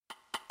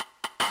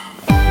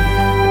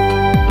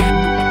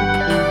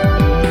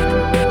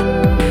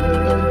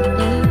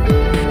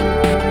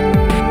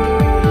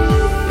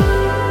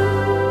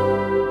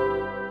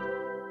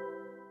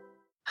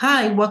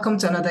Hi, welcome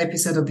to another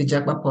episode of the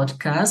Jagba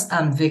podcast.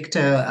 I'm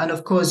Victor. And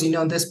of course,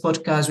 on this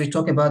podcast, we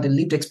talk about the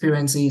lived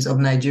experiences of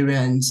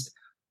Nigerians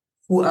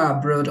who are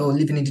abroad or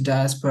living in the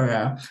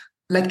diaspora.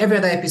 Like every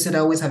other episode, I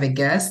always have a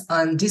guest.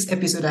 And this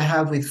episode, I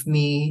have with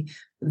me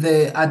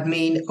the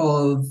admin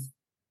of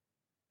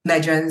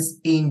Nigerians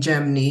in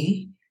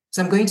Germany.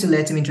 So I'm going to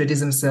let him introduce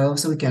himself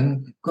so we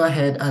can go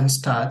ahead and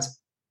start.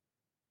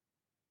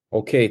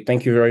 Okay,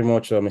 thank you very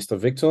much, Mr.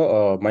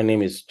 Victor. My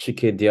name is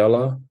Chike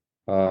Diala.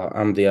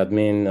 I'm the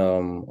admin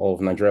of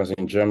Nigerians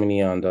in Germany,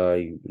 and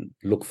I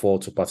look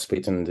forward to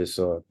participating in this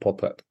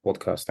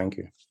podcast. Thank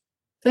you.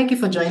 Thank you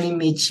for joining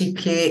me,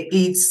 Chike.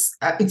 It's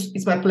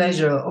my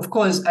pleasure. Of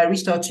course, I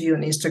reached out to you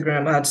on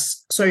Instagram,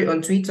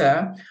 on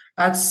Twitter.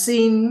 I'd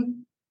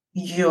seen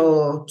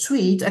your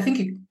tweet. I think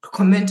you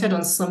commented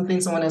on something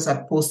someone else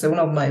had posted, one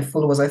of my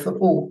followers. I thought,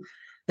 oh,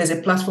 there's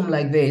a platform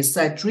like this.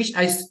 So I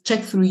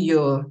checked through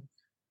your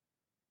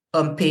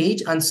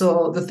page and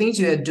saw the things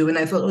you are doing.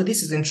 I thought, oh,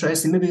 this is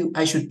interesting. Maybe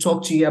I should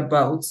talk to you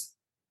about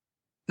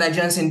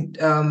Nigerians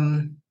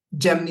in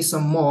Germany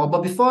some more.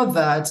 But before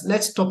that,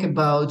 let's talk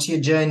about your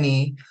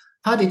journey.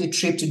 How did the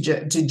trip to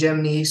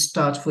Germany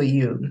start for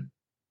you?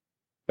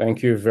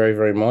 Thank you very,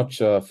 very much.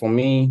 For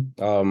me,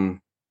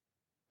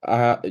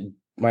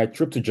 my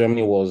trip to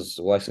Germany was,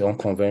 well, I say,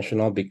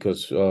 unconventional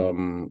because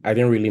I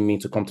didn't really mean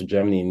to come to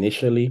Germany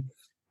initially.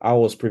 I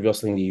was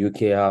previously in the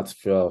UK. I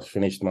had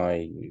finished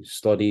my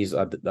studies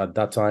at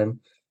that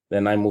time.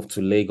 Then I moved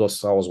to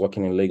Lagos. I was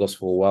working in Lagos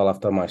for a while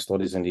after my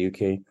studies in the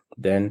UK.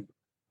 Then,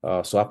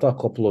 so after a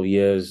couple of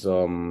years,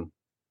 the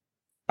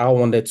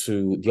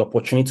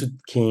opportunity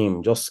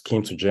came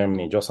to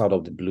Germany just out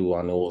of the blue.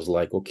 And it was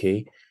like,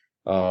 okay,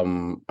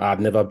 I'd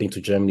never been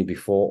to Germany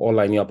before. All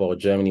I knew about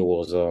Germany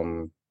was,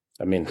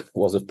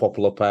 was a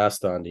popular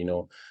past and,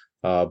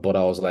 but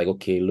I was like,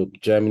 okay, look,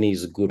 Germany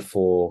is good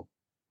for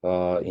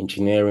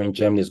engineering.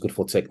 Germany is good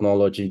for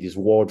technology. This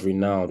world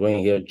renowned. When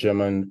you hear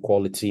German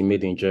quality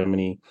made in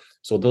Germany,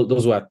 so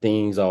those were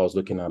things I was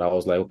looking at. I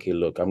was like, okay,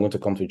 look, I'm going to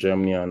come to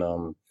Germany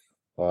and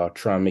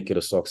try and make it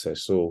a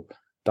success. So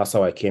that's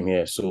how I came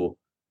here. So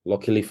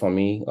luckily for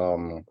me,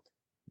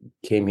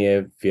 came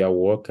here via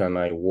work, and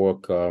I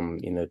work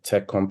in a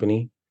tech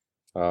company.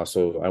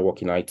 So I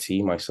work in IT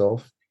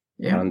myself,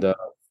 and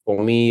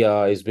for me,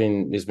 it's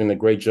been a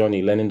great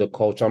journey learning the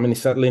culture. I mean,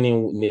 settling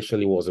in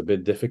initially was a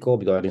bit difficult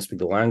because I didn't speak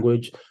the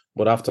language,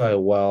 but after a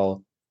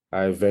while,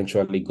 I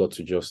eventually got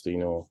to just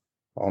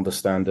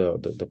understand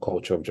the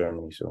culture of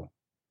Germany. So,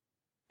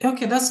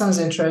 okay, that sounds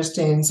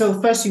interesting.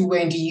 So first you were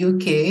in the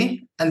UK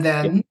and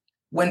then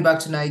went back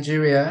to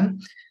Nigeria.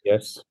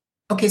 Yes.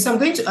 Okay, so I'm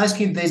going to ask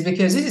you this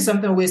because this is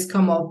something always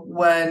come up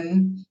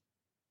when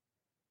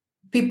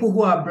people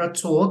who are abroad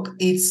talk.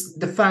 It's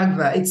the fact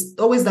that it's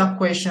always that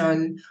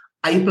question,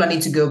 are you planning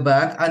to go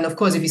back? And of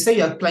course, if you say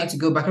you're planning to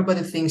go back,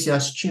 everybody thinks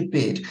you're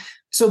stupid.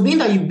 So being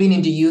that you've been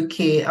in the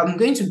UK, I'm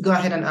going to go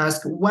ahead and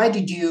ask, why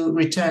did you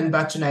return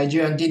back to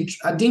Nigeria? And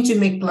didn't you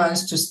make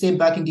plans to stay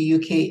back in the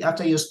UK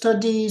after your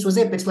studies? Was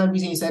there a particular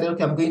reason you said,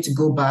 okay, I'm going to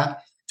go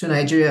back to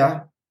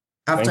Nigeria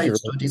after your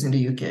studies in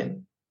the UK?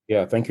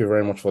 Yeah, thank you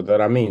very much for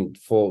that. I mean,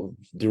 for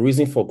the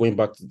reason for going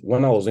back,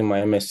 when I was in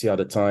my MSc at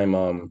the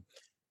time,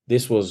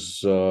 this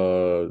was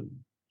the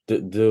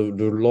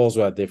laws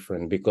were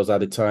different because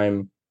at the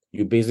time,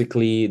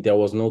 there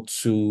was no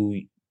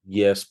 2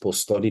 years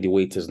post-study the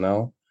way it is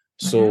now.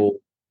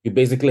 So you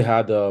basically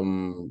had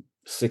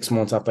 6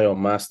 months after your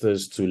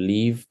master's to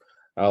leave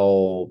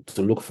or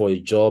to look for a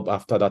job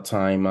after that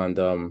time.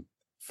 And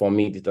for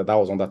me, that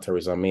was under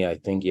Theresa May, I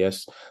think,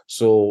 yes.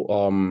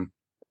 So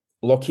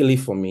luckily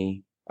for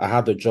me, I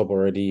had the job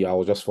already. I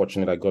was just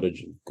fortunate. I got a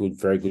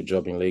very good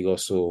job in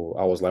Lagos. So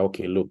I was like,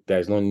 okay, look,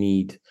 there's no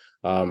need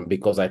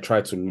because I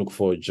tried to look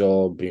for a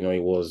job.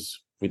 It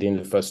was within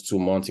the first 2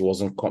 months. It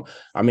wasn't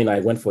I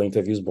went for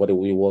interviews, but it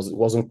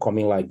wasn't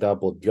coming like that.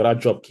 But the other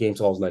job came,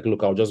 so I was like,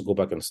 look, I'll just go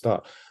back and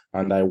start.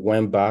 And I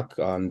went back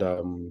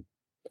and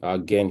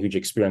again, huge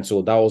experience.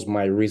 So that was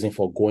my reason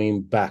for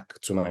going back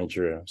to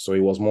Nigeria. So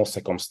it was more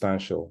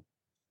circumstantial.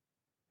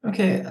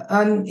 Okay.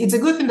 And it's a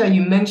good thing that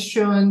you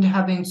mentioned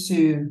having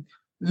to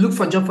look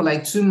for a job for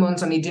like 2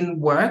 months and it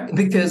didn't work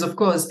because, of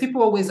course,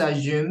 people always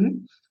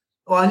assume,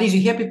 or at least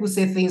you hear people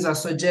say things that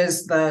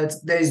suggest that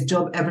there's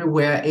job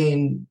everywhere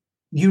in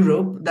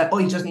Europe, that all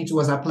you just need to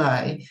was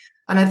apply.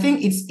 And I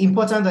think it's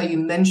important that you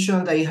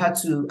mentioned that you had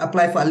to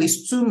apply for at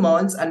least 2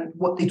 months and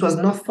it was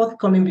not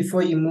forthcoming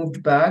before you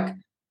moved back.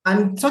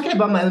 And talking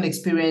about my own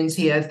experience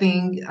here, I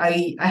think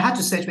I had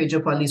to search for a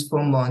job for at least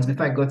 4 months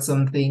before I got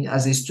something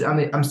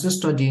I'm still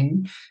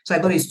studying. So I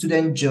got a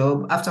student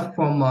job after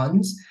 4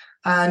 months.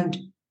 And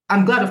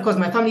I'm glad, of course,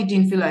 my family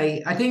didn't feel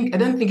like, I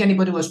don't think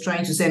anybody was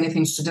trying to say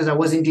anything to suggest I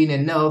wasn't doing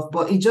enough,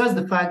 but it's just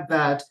the fact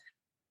that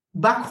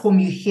back home,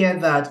 you hear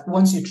that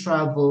once you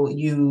travel,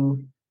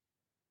 you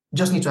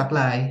just need to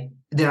apply.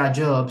 There are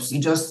jobs.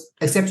 You just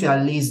except you are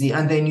lazy,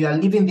 and then you are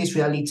living this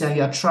reality and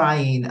you are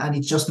trying and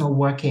it's just not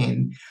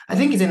working. I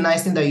think it's a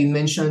nice thing that you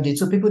mentioned it,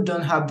 so people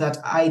don't have that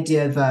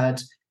idea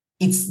that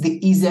it's the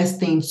easiest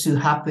thing to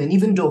happen,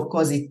 even though of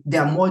course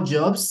there are more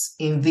jobs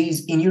in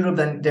Europe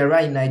than there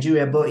are in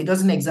Nigeria, but it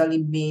doesn't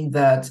exactly mean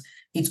that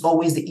it's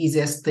always the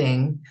easiest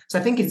thing. So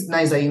I think it's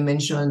nice that you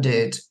mentioned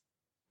it.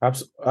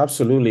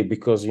 Absolutely,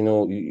 because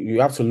you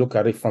have to look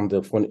at it from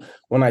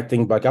when I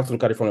think back, you have to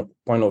look at it from the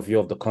point of view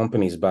of the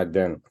companies back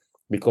then,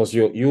 because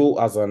you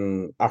as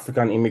an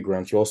African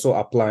immigrant, you're also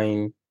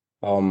applying,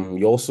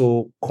 you're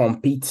also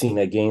competing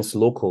against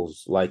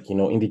locals, like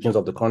indigenous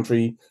of the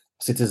country,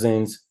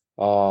 citizens,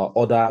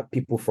 other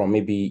people from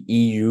maybe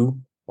EU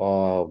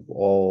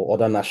or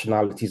other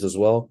nationalities as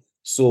well.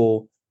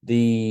 So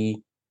the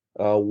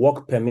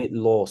work permit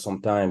law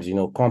sometimes,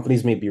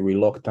 companies may be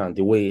reluctant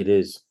the way it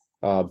is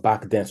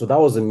back then. So that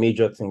was a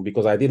major thing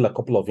because I did like a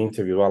couple of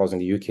interviews while I was in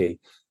the UK.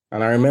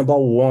 And I remember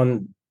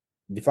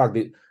the fact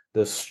that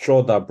the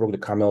straw that broke the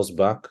camel's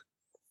back,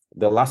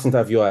 the last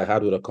interview I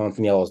had with a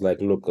company, I was like,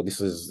 look, I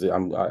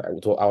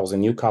was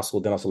in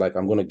Newcastle. Then I was like,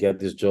 I'm going to get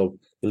this job.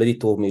 The lady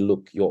told me,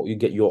 look,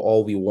 you're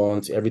all we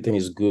want. Everything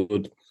is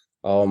good.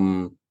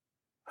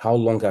 How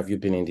long have you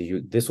been in the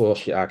U? This was what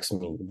she asked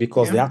me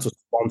because they Yeah. had to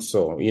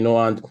sponsor,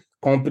 and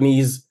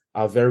companies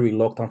are very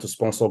reluctant to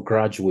sponsor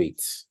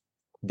graduates.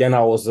 Then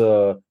I was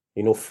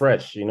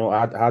fresh,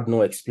 I had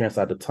no experience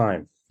at the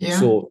time. Yeah.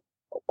 So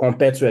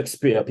compared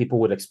to people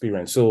with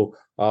experience. So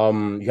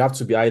you have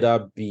to be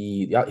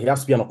it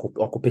has to be an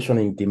occupation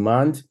in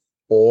demand,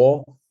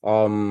 or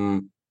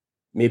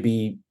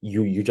maybe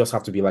you just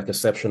have to be like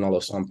exceptional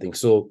or something.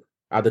 So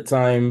at the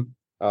time,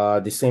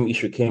 the same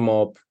issue came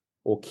up.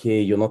 Okay,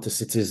 you're not a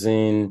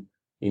citizen,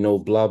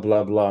 blah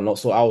blah blah. No,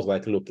 so I was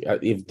like, look,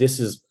 if this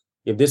is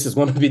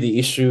going to be the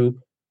issue,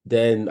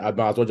 then I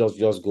might as well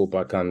just go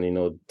back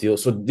and deal.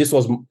 So this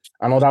was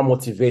another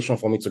motivation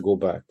for me to go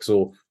back.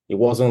 So it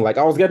wasn't like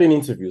I was getting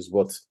interviews,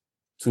 but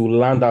to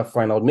land that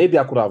final, maybe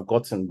I could have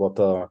gotten, but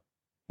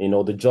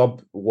the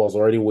job was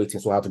already waiting,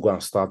 so I had to go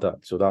and start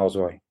that. So that was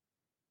why.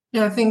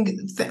 Yeah, I think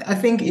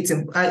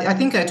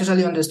I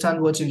totally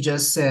understand what you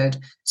just said.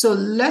 So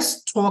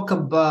let's talk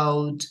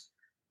about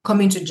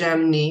coming to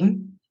Germany.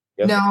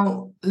 Yes.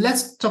 Now,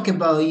 let's talk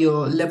about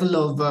your level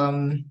of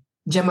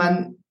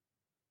German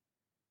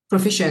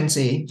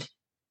proficiency.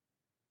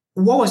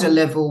 What was your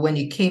level when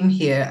you came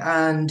here,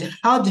 and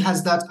how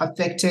has that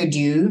affected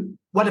you?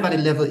 Whatever the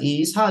level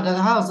is, how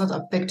has that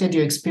affected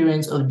your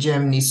experience of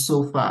Germany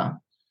so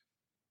far?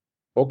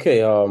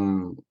 Okay. I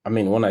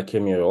mean, when I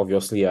came here,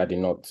 obviously I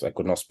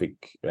could not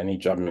speak any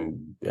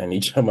German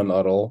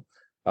at all.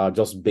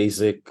 Just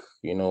basic,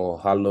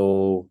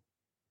 hello,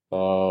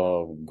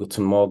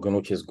 guten Morgen,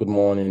 which is good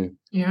morning,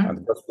 Yeah.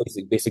 and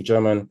just basic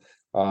German.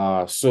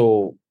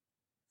 So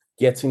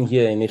getting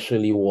here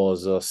initially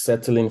was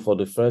settling for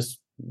the first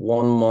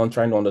 1 month,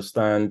 trying to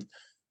understand.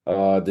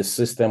 The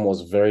system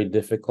was very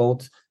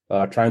difficult.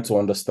 Trying to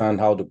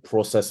understand how the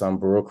process and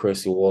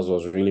bureaucracy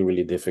was really,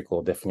 really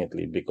difficult,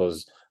 definitely,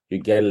 because you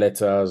get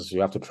letters, you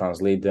have to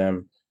translate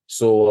them.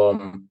 So,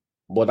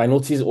 but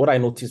what I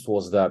noticed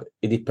was that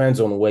it depends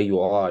on where you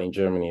are in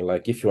Germany.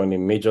 Like if you're in a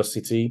major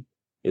city,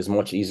 it's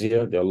much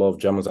easier. There are a lot of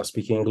Germans that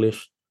speak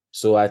English.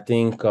 So I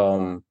think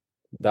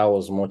that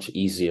was much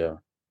easier.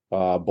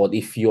 But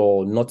if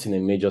you're not in a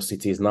major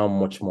city, it's now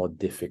much more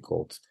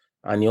difficult.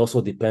 And it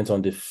also depends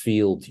on the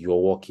field you're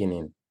working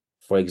in.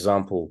 For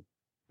example,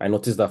 I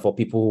noticed that for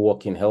people who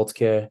work in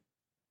healthcare,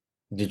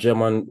 the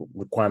German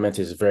requirement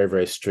is very,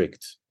 very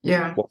strict.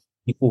 Yeah. But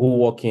people who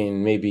work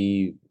in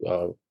maybe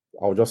I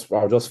was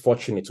just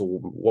fortunate to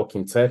work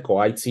in tech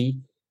or IT,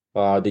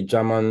 the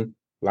German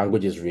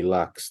language is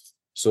relaxed.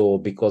 So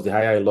because they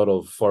hire a lot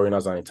of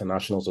foreigners and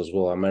internationals as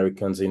well,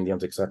 Americans,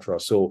 Indians, etc.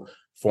 So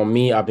for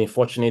me, I've been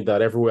fortunate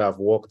that everywhere I've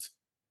worked,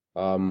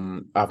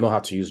 I've not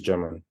had to use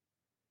German.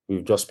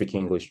 We've just speak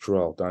English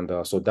throughout,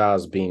 and so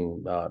that's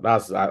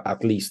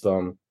at least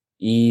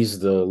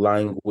eased the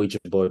language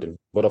burden.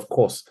 But of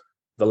course,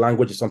 the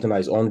language is something that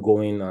is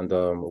ongoing and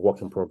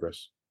work in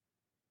progress.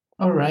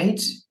 All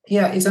right.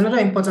 Yeah, it's another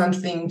important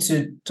thing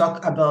to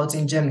talk about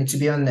in Germany, to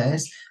be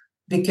honest,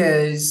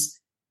 because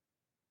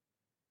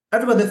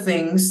everybody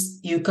thinks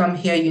you come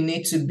here, you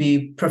need to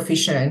be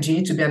proficient, you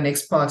need to be an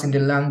expert in the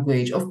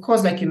language. Of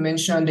course, like you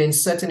mentioned, in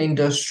certain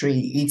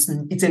industry, it's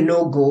a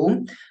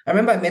no-go. I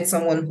remember I met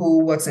someone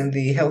who works in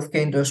the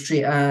healthcare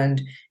industry,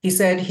 and he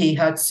said he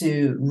had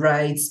to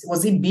write,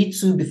 was it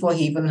B2 before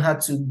he even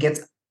had to get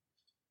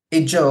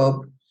a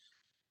job?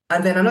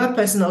 And then another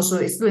person also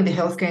is still in the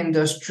healthcare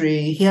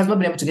industry. He has not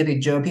been able to get a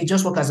job. He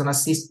just works as an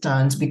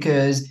assistant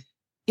because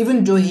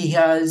even though he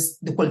has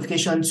the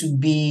qualification to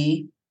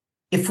be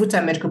a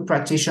full-time medical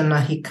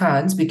practitioner, he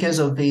can't because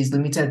of his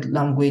limited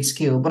language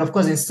skill. But of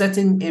course, in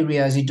certain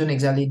areas, you don't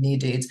exactly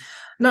need it.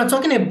 Now,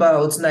 talking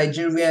about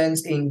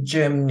Nigerians in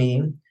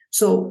Germany,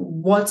 so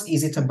what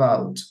is it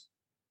about?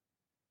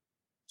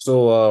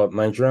 So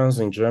Nigerians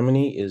in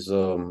Germany is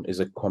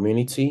a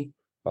community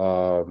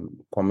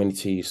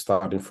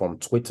starting from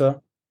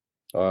Twitter.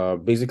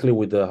 Basically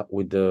with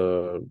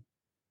the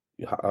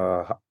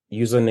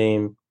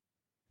username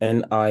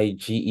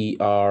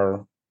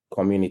Niger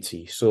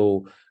community.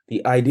 So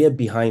the idea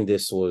behind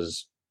this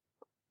was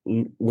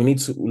we need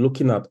to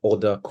looking at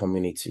other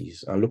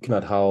communities and looking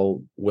at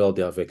how well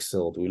they have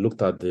excelled. We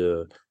looked at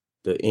the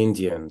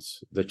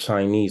Indians, the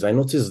Chinese. I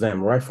noticed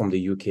them right from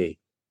the UK.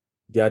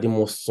 They are the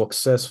most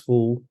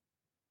successful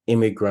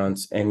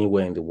immigrants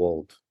anywhere in the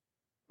world.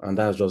 And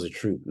that's just the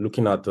truth.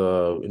 Looking at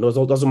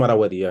it doesn't matter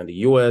where they are in the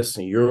US,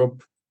 in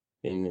Europe,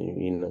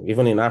 in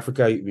even in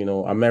Africa,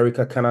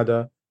 America,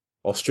 Canada,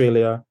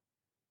 Australia,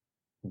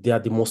 they are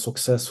the most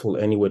successful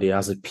anywhere they are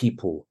as a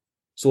people.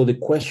 So the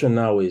question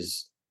now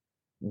is,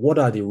 what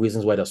are the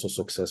reasons why they're so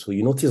successful?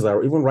 You notice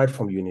that even right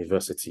from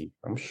university,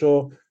 I'm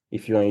sure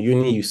if you're in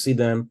uni, you see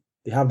them,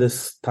 they have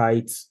this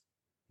tight,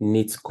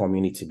 knit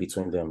community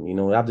between them.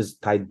 They have this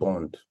tight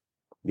bond.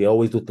 They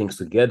always do things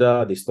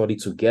together. They study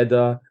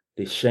together.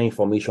 They share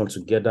information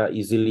together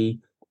easily.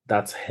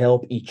 That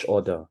help each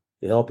other.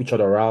 They help each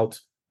other out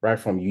right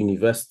from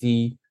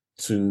university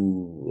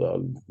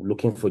to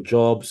looking for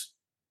jobs,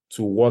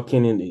 to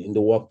working in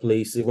the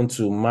workplace, even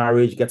to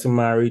marriage, getting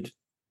married,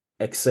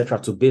 etc.,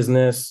 to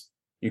business.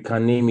 You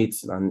can name it,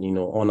 and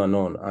on and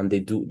on. And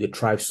they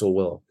thrive so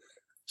well.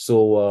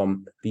 So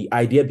the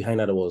idea behind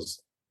that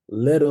was,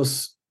 let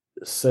us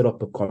set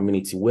up a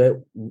community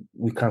where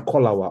we can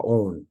call our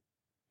own.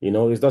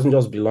 It doesn't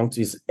just belong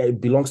to, it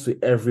belongs to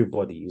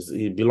everybody.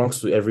 It belongs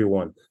to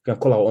everyone. We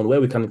can call our own,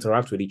 where we can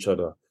interact with each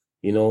other,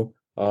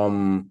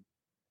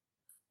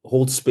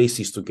 hold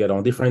spaces together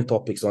on different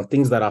topics, on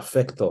things that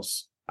affect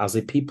us as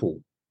a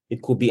people.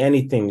 It could be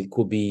anything. It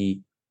could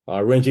be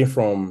ranging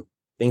from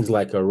things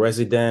like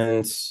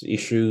residence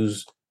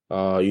issues.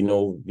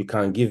 We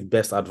can give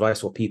best advice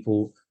for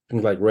people,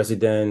 things like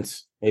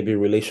residence, maybe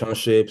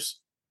relationships,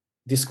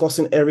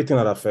 discussing everything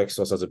that affects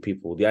us as a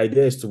people. The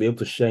idea is to be able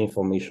to share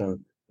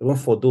information, even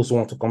for those who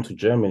want to come to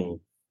Germany,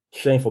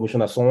 share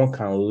information that someone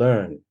can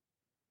learn,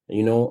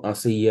 and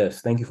say,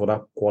 yes, thank you for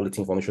that quality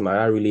information.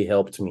 That really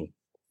helped me.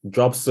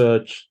 Job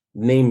search,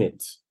 name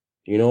it.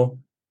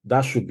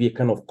 That should be a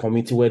kind of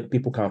community where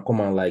people can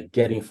come and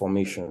get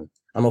information.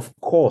 And of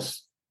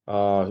course,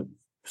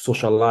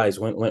 socialize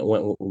when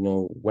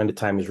the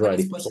time is right. When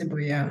it's possible,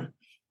 yeah.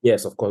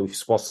 Yes, of course, if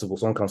it's possible.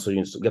 Someone can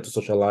get to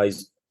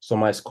socialize.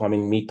 Someone is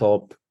coming, meet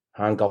up,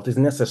 hang out. It's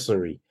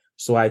necessary.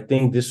 So I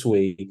think this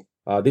way,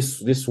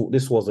 this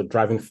was the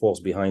driving force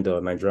behind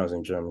the Nigerians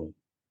in Germany.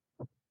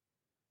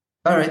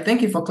 All right,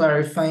 thank you for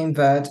clarifying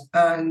that.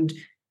 And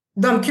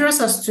I'm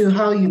curious as to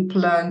how you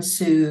plan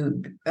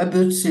to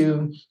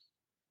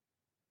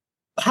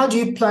how do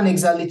you plan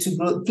exactly to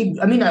grow?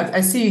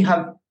 I see you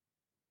have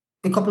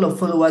a couple of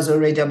followers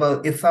already,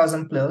 about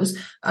 1,000 plus.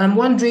 And I'm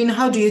wondering,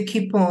 how do you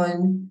keep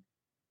on?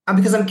 And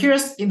because I'm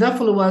curious, in that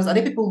followers, are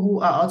there people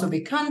who are out of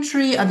the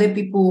country? Are there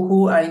people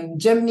who are in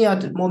Germany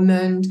at the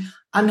moment?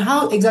 And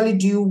how exactly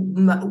do you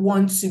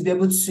want to be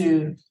able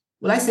to,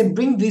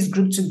 bring this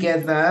group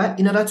together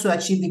in order to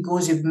achieve the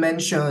goals you've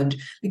mentioned?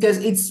 Because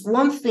it's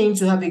one thing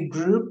to have a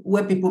group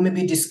where people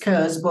maybe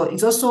discuss, but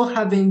it's also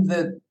having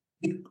the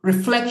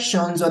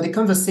reflections or the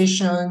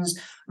conversations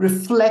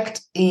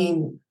reflect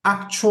in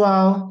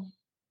actual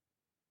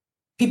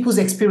people's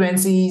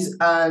experiences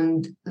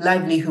and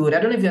livelihood.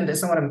 I don't know if you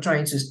understand what I'm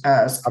trying to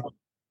ask.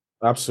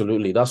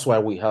 Absolutely. That's why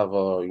we have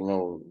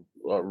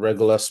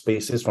regular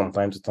spaces from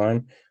time to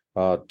time.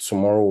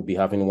 Tomorrow we'll be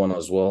having one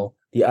as well.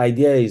 The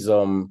idea is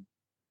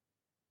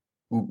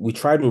we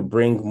try to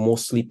bring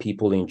mostly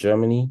people in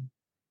Germany.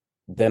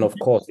 Then, of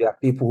course, there are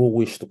people who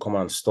wish to come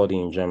and study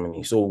in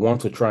Germany. So we want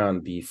to try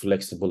and be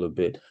flexible a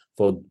bit.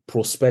 For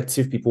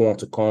prospective people who want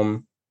to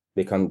come,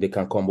 they can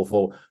come.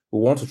 Before we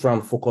want to try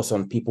and focus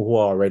on people who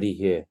are already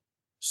here.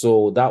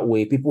 So that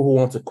way, people who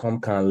want to come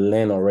can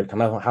learn already, can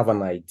have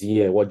an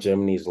idea what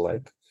Germany is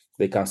like.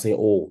 They can say,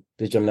 oh,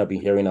 this Germany I've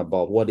been hearing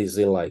about. What is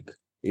it like?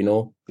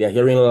 They're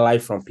hearing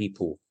live from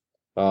people,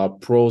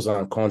 pros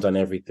and cons and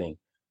everything.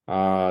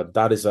 That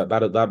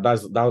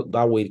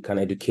way it can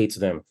educate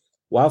them.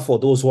 While for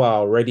those who are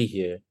already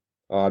here,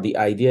 the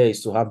idea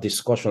is to have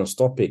discussions,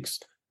 topics,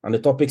 and the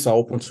topics are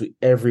open to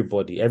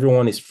everybody.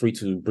 Everyone is free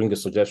to bring a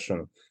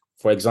suggestion.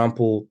 For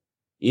example,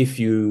 if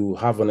you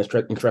have an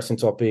interesting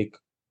topic,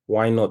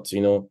 why not?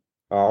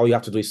 All you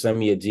have to do is send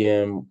me a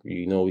DM.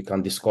 We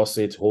can discuss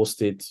it,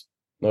 host it.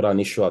 Not an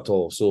issue at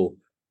all. So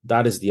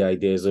that is the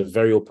idea. It's a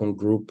very open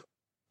group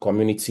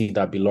community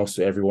that belongs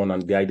to everyone,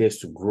 and the idea is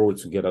to grow it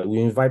together. We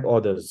invite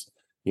others.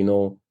 We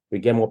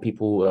get more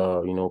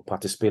people.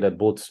 Participated,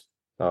 both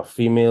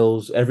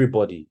females,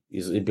 everybody.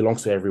 It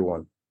belongs to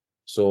everyone.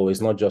 So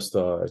it's not just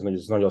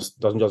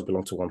doesn't just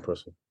belong to one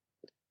person.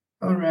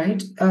 All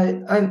right.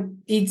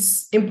 And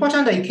it's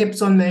important that you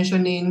kept on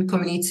mentioning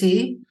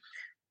community.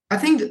 I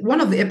think one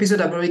of the episodes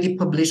I've already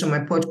published on my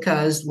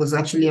podcast was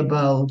actually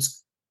about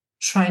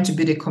trying to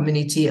build a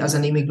community as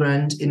an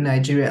immigrant in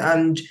Nigeria.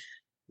 And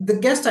the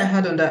guest I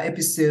had on that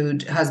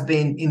episode has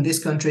been in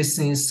this country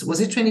since,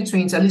 was it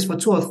 2020, at least for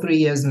 2 or 3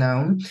 years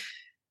now.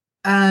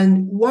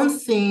 And one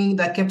thing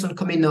that kept on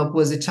coming up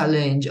was the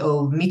challenge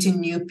of meeting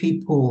new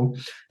people.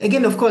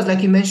 Again, of course,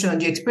 like you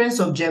mentioned, the experience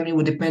of Germany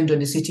would depend on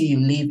the city you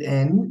live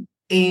in.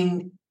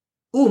 In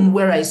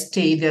where I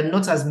stay, there are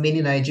not as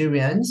many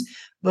Nigerians.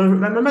 But I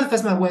remember the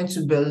first time I went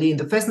to Berlin,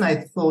 the first thing I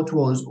thought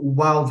was,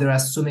 wow, there are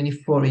so many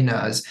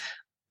foreigners.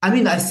 I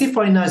mean, I see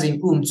foreigners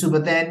in too,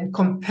 but then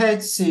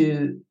compared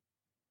to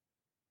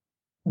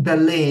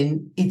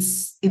Berlin,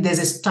 there's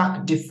a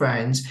stark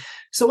difference.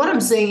 So what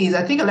I'm saying is,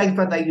 I think I like the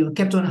fact that you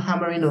kept on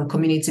hammering on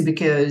community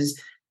because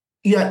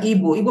you are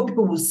Igbo. Igbo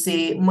people will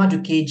say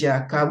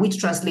Madukejaka, which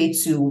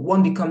translates to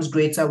one becomes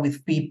greater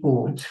with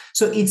people.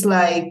 So it's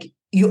like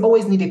you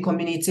always need a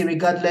community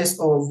regardless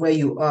of where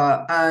you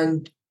are.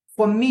 And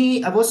for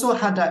me, I've also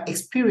had that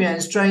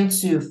experience trying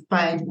to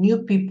find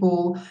new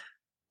people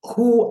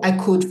who I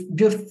could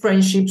build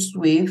friendships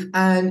with.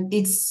 And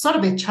it's sort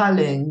of a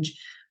challenge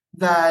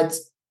that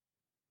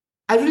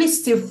I really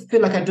still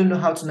feel like I don't know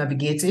how to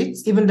navigate it,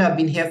 even though I've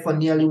been here for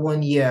nearly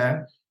 1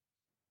 year.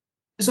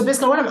 So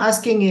basically, what I'm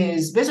asking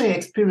is, based on your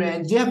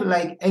experience, do you have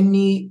like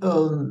any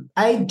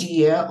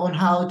idea on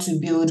how to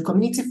build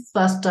community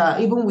faster,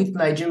 even with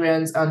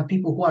Nigerians and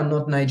people who are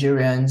not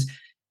Nigerians?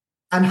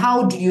 And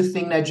how do you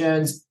think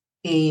Nigerians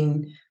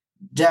in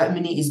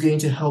Germany is going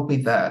to help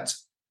with that?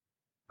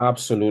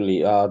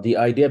 Absolutely. The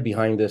idea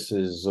behind this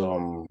is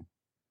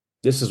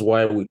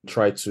why we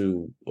try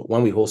to,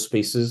 when we host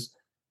spaces,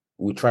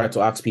 we try to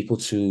ask people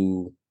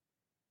to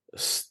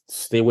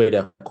stay where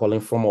they're calling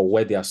from or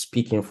where they are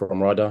speaking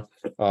from, rather.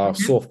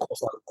 So, of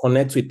course, I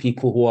connect with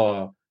people who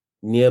are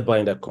nearby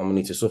in that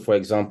community. So, for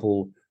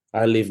example,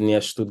 I live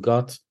near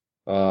Stuttgart.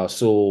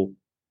 So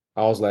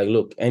I was like,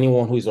 look,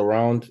 anyone who is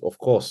around, of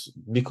course,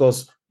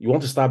 because you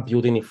want to start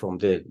building it from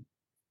there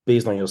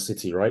based on your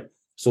city, right?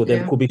 So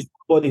there Yeah. could be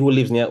somebody who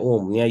lives near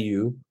home, near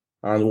you,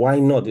 and why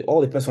not?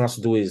 All the person has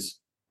to do is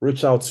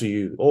reach out to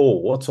you. Oh,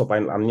 what's up?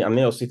 I'm near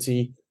your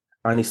city,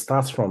 and it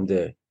starts from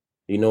there.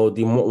 The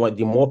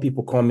more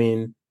people come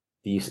in,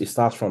 it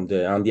starts from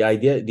there. And the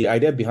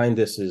idea behind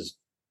this is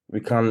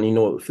we can,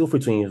 feel free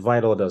to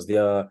invite others.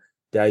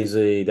 There's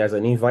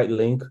an invite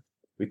link.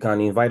 We can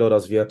invite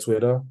others via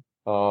Twitter,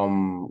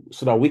 so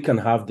that we can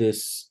have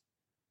this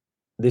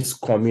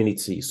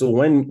community. So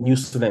when new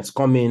students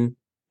come in,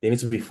 they need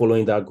to be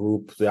following that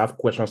group. They have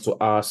questions to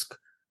ask.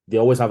 They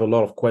always have a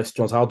lot of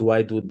questions. How do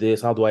I do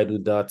this? How do I do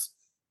that?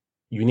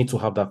 You need to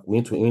have that. We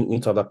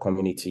need to have that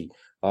community.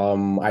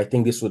 I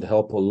think this would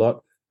help a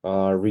lot.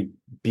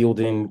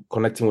 Rebuilding,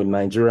 connecting with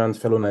Nigerians,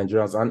 fellow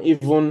Nigerians, and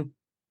even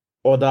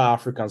other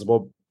Africans.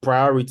 But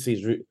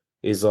priority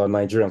is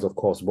Nigerians, of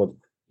course. But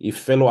if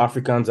fellow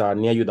Africans are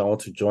near you that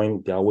want to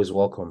join, they're always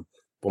welcome.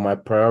 But my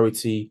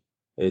priority,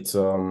 it's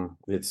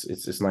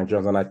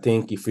Nigerians, and I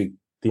think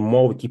the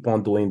more we keep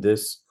on doing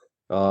this,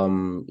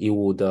 it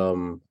would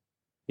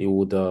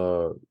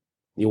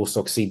it will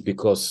succeed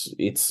because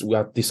we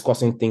are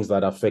discussing things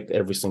that affect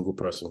every single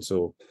person.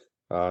 So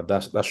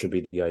that should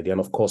be the idea.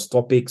 And of course,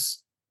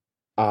 topics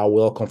are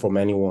welcome from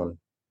anyone.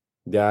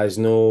 There is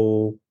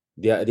no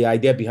the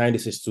idea behind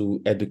this is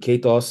to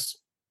educate us,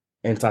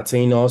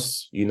 entertain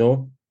us, Yeah.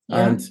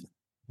 and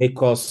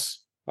make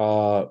us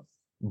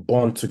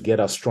bond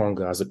together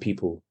stronger as a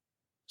people.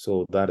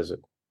 So that is it.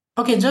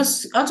 Okay,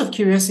 just out of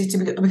curiosity,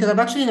 because I've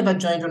actually never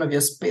joined one of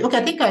your space. Okay,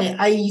 I think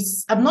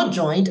I've not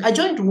joined. I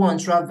joined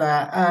once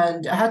rather,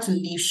 and I had to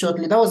leave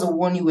shortly. That was the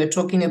one you were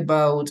talking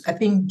about. I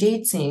think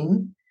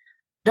dating.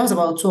 That was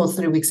about 2 or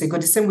 3 weeks ago,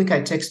 the same week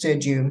I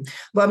texted you.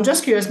 But I'm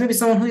just curious, maybe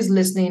someone who is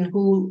listening,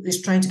 who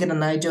is trying to get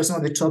an idea of some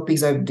of the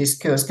topics I've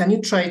discussed. Can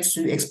you try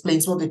to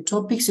explain some of the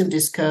topics you've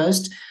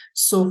discussed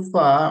so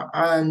far?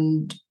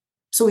 And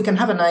so we can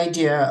have an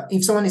idea.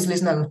 If someone is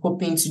listening and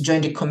hoping to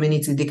join the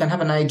community, they can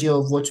have an idea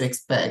of what to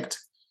expect.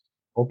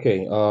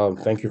 Okay.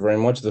 Thank you very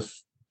much.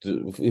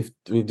 If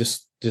we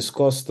just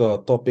discussed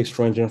topics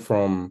ranging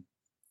from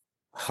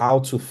how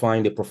to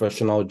find a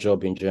professional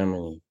job in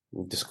Germany.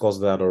 We've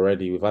discussed that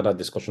already. We've had that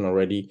discussion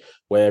already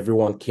where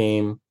everyone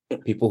came,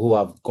 people who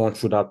have gone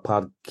through that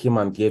path came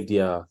and gave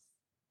their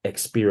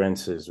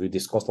experiences. We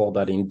discussed all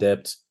that in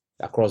depth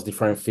across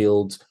different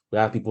fields. We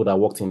have people that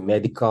worked in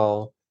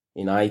medical,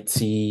 in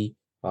IT.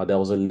 There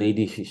was a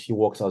lady, she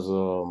works as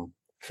a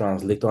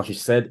translator, and she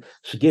said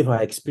she gave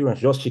her experience.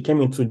 She came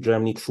into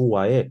Germany through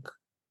WAEC.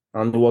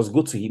 And it was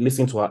good to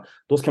listen to her,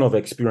 those kind of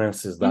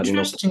experiences that,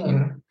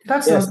 Interesting.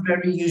 That's not yes,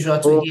 very usual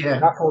to so hear.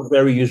 that was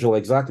very usual,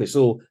 exactly.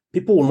 So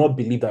people will not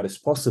believe that it's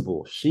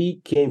possible.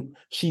 She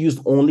used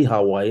only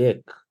her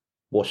WAEC,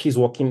 but she's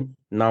working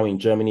now in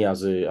Germany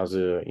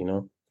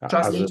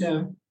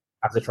Translator.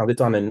 as a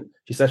translator, and then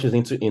she said she's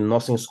in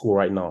nursing school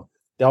right now.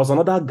 There was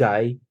another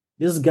guy.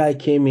 This guy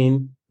came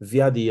in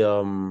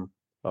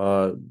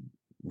uh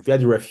via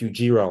the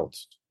refugee route,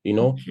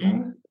 Okay.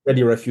 via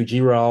the refugee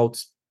route,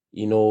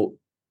 you know,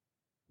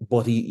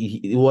 but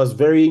he was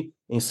very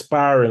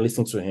inspiring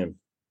listening to him.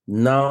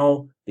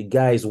 Now the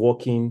guy is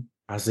working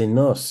as a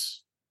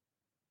nurse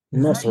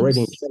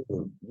already in Nice.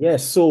 training.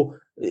 Yes, so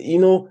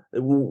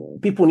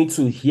people need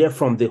to hear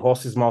from the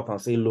horse's mouth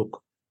and say,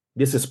 look,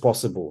 this is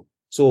possible.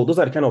 So those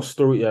are the kind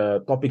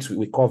of topics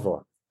we cover.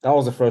 That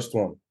was the first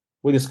one.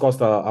 We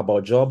discussed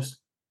about jobs.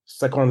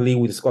 Secondly,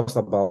 we discussed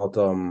about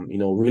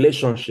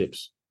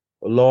relationships,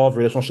 love,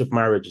 relationship,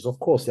 marriages. Of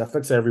course, it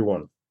affects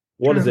everyone.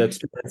 What is the True.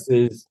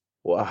 experiences?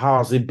 Or how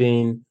has it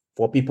been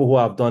for people who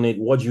have done it?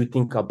 What do you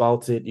think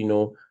about it?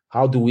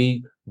 How do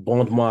we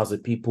bond more as a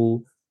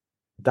people?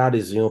 That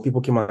is,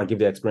 people came and give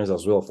their experience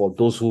as well for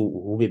those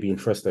who may be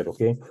interested.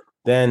 Okay.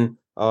 Then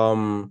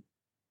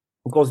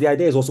because the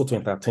idea is also to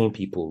entertain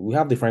people. We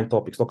have different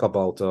topics, talk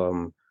about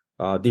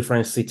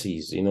different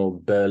cities,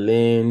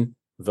 Berlin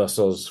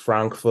versus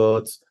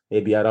Frankfurt,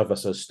 maybe other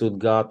versus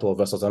Stuttgart or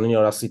versus any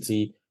other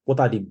city.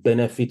 What are the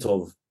benefits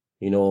of,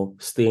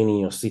 staying in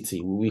your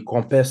city? We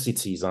compare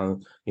cities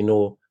and,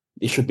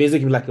 it should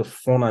basically be like a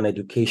fun and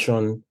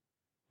education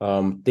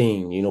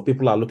thing.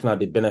 People are looking at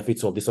the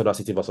benefits of this other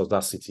city versus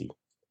that city.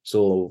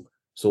 So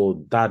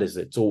that is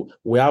it. So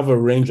we have a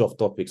range of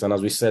topics. And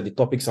as we said, the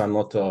topics are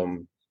not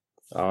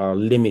are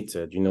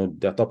limited.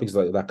 There are topics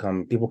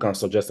that people can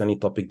suggest any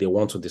topic they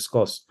want to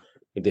discuss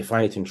if they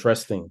find it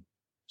interesting.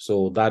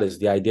 So that is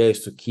the idea,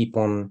 is to keep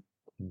on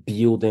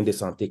building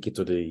this and take it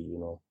to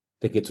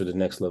the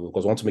next level,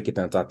 because we want to make it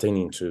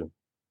entertaining too,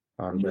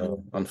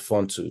 and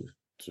fun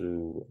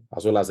to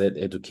as well as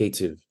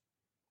educative.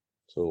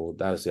 So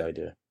that is the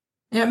idea.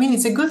 Yeah, I mean,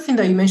 it's a good thing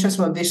that you mentioned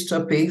some of these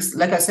topics.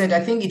 Like I said, I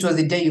think it was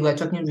the day you were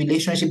talking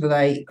relationship that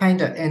I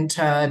kind of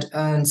entered,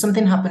 and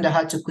something happened. I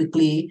had to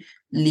quickly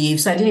leave.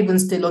 So I didn't even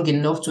stay long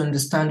enough to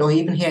understand or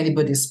even hear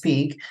anybody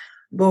speak.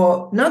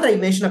 But now that you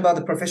mentioned about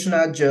the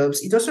professional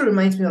jobs, it also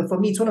reminds me of, for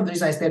me, it's one of the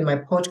reasons I started my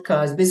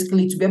podcast,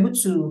 basically to be able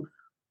to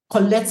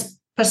collect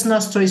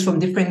personal stories from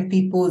different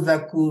people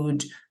that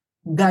could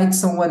guide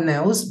someone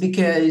else,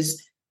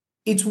 because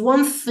it's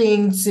one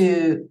thing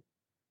to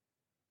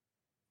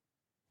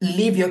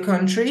leave your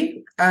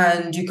country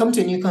and you come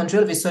to a new country,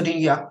 all of a sudden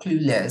you are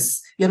clueless.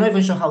 You're not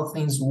even sure how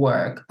things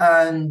work.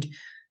 And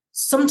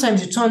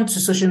sometimes you turn to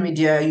social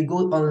media, you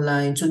go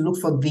online to look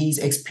for these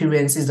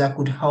experiences that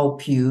could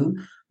help you,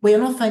 but you're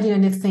not finding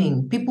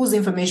anything. People's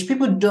information,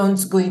 people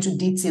don't go into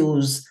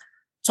details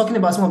talking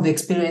about some of the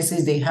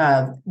experiences they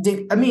have.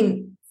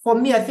 For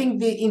me, I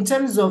think in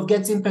terms of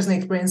getting personal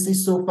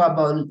experiences so far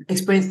about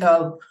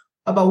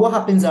about what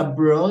happens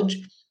abroad,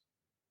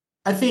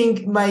 I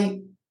think my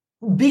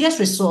biggest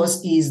resource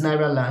is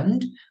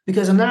Nairaland,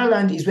 because on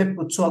Nairaland is where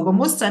people talk. But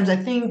most times, I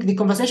think the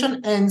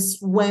conversation ends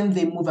when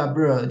they move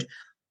abroad.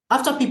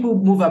 After people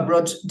move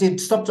abroad, they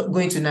stop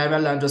going to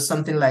Nairaland or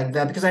something like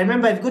that. Because I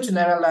remember if you go to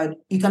Nairaland,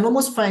 you can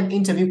almost find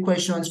interview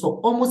questions for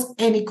almost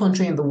any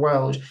country in the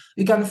world.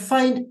 You can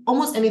find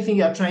almost anything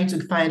you are trying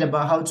to find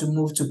about how to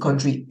move to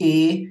country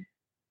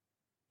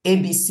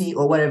ABC,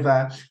 or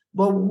whatever.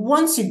 But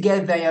once you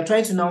get there, you're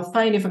trying to now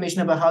find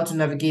information about how to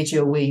navigate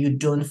your way. You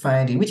don't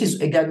find it, which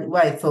is again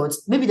why I thought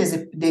maybe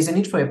there's a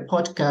need for a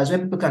podcast where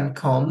people can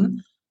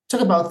come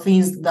talk about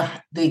things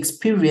that they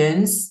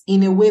experience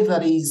in a way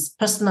that is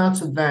personal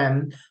to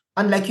them.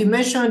 And like you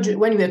mentioned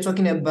when you were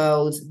talking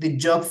about the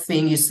job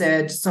thing, you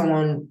said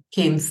someone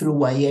came through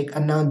WAEC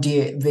and now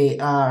they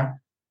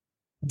are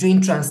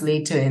doing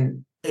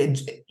translating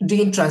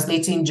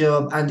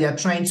job, and they are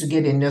trying to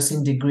get a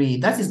nursing degree.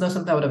 That is not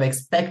something I would have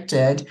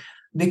expected,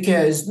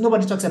 because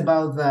nobody talks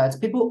about that.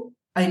 People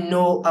I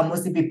know are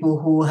mostly people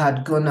who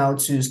had gone out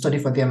to study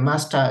for their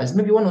masters,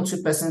 maybe one or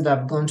two persons that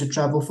have gone to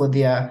travel for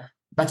their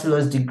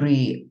bachelor's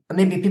degree,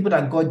 maybe people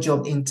that got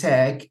job in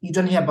tech. You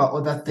don't hear about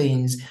other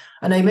things.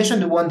 And I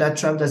mentioned the one that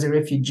traveled as a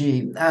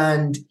refugee,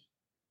 and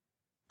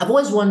I've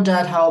always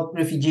wondered how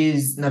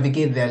refugees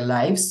navigate their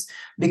lives,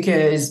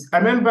 because I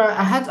remember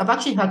I've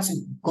actually had to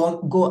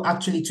go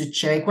actually to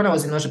check when I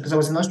was in Austria, because I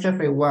was in Austria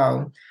for a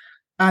while.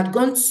 I'd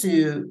gone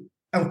to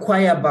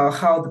inquire about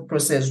how the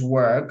process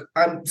worked,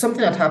 and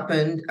something had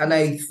happened, and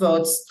I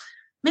thought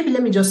maybe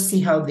let me just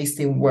see how this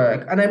thing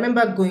work. And I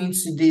remember going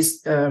to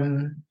this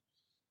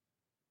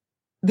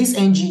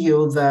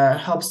NGO that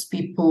helps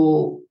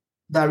people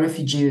that are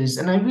refugees,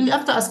 and I really,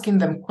 after asking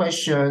them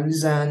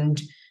questions, and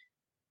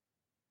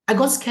I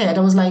got scared.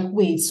 I was like,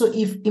 wait, so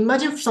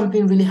imagine if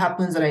something really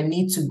happens and I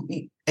need to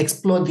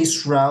explore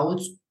this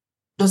route,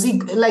 does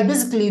it, like,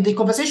 basically the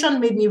conversation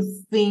made me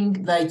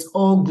think that it's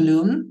all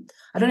gloom.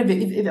 I don't know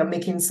if I'm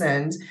making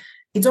sense.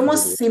 It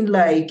almost seemed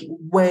like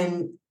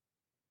when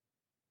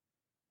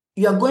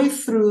you're going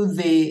through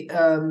the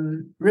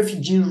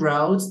refugee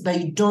route that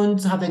you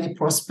don't have any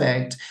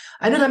prospect.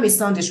 I know that may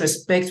sound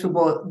disrespectful,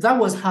 but that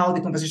was how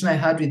the conversation I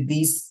had with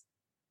these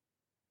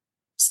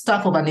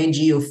staff of an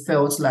NGO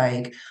felt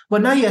like.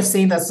 But now you're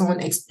saying that someone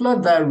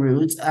explored that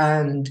route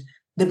and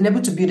they've been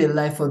able to build a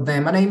life for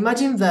them. And I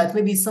imagine that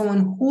maybe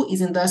someone who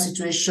is in that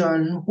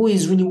situation, who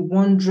is really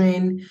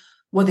wondering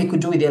what they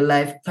could do with their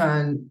life,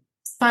 can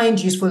find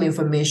useful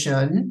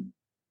information.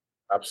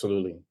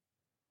 Absolutely.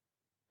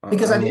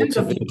 Because at the end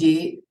of the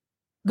day,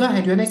 go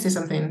ahead, you want to say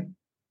something?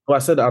 Well, I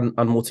said and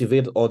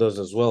motivate others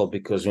as well,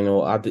 because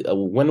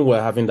when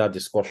we're having that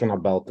discussion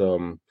about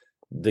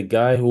the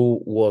guy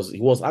who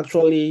was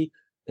actually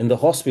in the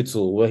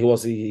hospital where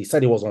he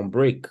said he was on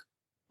break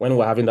when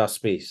we're having that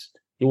space.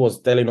 He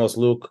was telling us,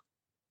 look,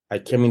 I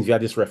came in via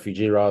this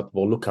refugee route,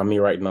 but look at me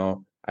right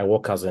now. I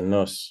work as a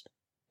nurse.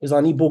 He's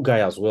an Igbo guy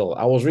as well.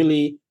 I was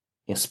really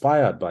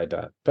inspired by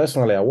that.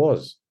 Personally, I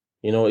was.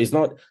 It's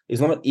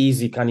not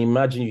easy. Can you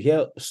imagine? You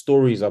hear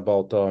stories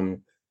about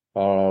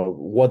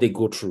what they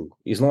go through.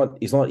 It's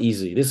not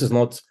easy. This is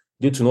not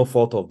due to no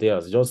fault of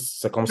theirs, just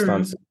True.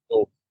 circumstances.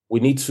 So we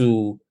need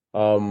to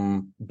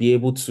be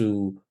able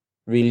to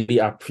really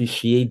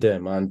appreciate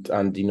them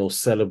and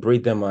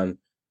celebrate them and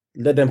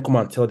let them come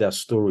and tell their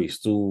stories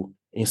to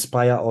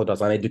inspire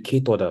others and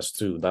educate others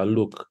too. That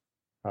look,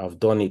 I've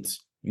done it.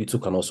 You too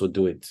can also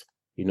do it.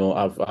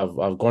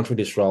 I've gone through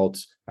this route.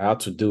 I had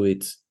to do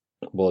it,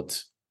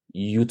 but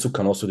you too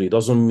can also do it. It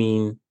doesn't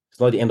mean it's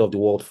not the end of the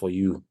world for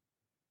you.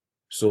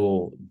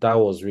 So that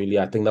was really,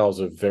 I think that was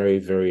a very,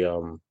 very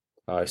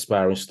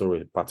inspiring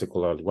story,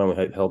 particularly when we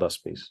held that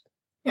space.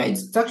 Yeah,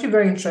 it's actually a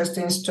very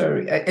interesting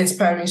story,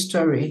 inspiring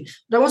story.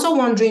 But I'm also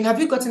wondering, have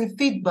you gotten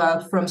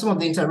feedback from some of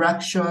the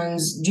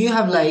interactions? Do you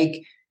have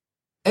like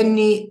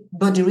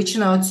anybody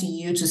reaching out to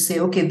you to say,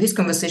 okay, this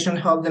conversation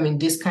helped them in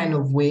this kind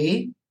of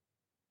way?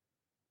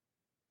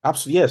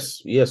 Absolutely,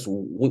 yes,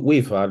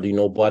 we've had,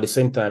 but at the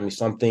same time, it's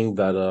something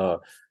that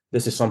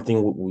this is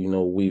something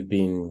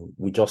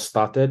we just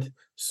started, Yeah.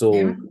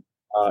 so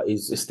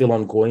it's still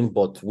ongoing.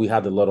 But we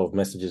had a lot of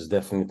messages,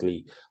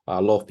 definitely.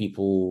 A lot of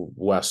people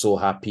were so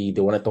happy.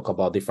 They want to talk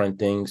about different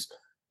things.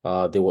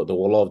 There were a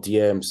lot of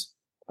DMs,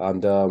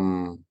 and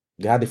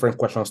they had different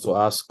questions to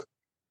ask.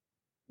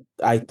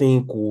 I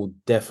think we'll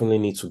definitely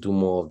need to do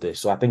more of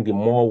this. So I think the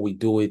more we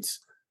do it,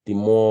 the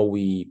more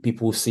we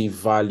people see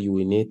value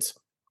in it,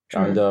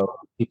 and True.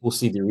 people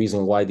see the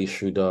reason why they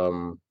should.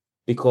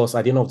 Because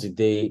at the end of the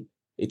day,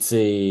 it's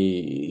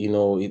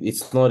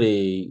it's not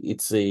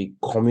it's a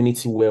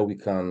community where we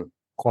can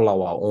call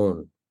our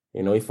own.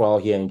 If we're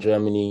out here in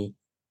Germany,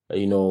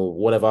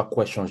 whatever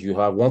questions you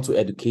have, want to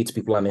educate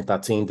people and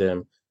entertain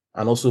them,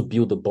 and also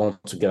build a bond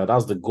together.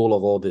 That's the goal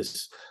of all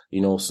this.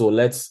 So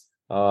let's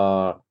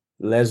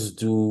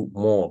do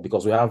more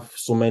because we have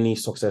so many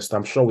success.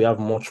 I'm sure we have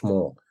much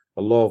more,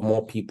 a lot of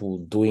more people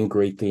doing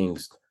great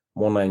things,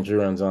 more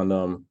Nigerians,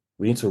 and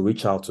we need to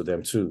reach out to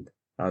them too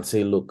and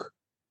say, look,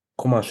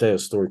 come and share your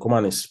story, come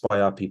and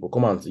inspire people,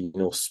 come and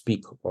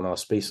speak on our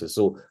spaces.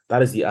 So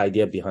that is the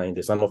idea behind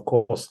this. And of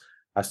course,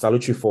 I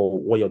salute you for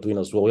what you're doing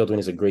as well. What you're doing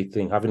is a great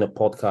thing. Having a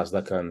podcast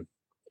that can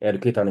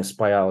educate and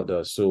inspire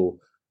others. So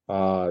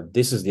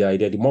this is the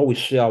idea. The more we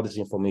share all this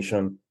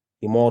information,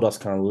 the more others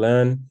can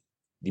learn,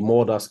 the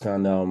more others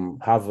can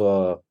have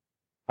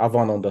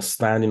an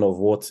understanding of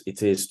what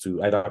it is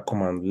to either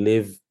come and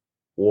live,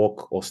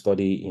 work, or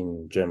study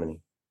in Germany.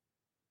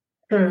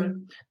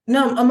 True.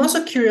 Now, I'm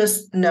also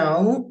curious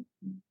now.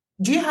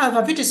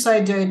 Have you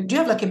decided, do you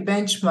have like a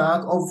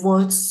benchmark of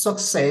what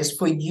success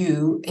for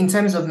you in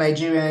terms of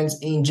Nigerians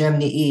in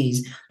Germany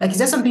is? Like, is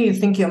there something you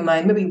think in your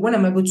mind? Maybe when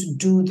I'm able to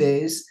do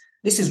this,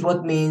 this is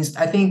what means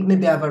I think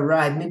maybe I've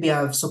arrived, maybe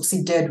I've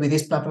succeeded with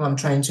this platform I'm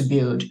trying to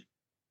build.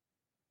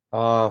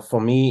 For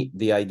me,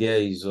 the idea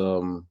is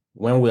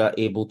when we are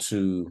able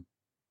to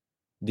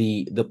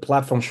the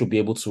platform should be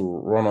able to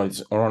run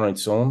on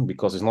its own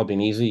because it's not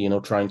been easy,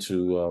 trying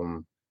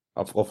to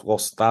of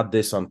course start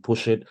this and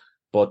push it.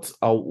 But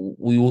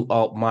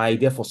my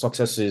idea for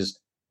success is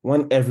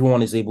when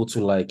everyone is able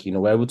to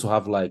we're able to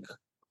have like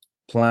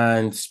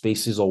planned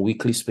spaces or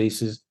weekly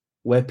spaces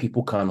where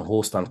people can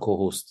host and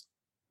co-host.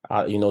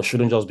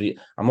 Shouldn't just be,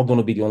 I'm not going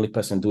to be the only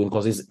person doing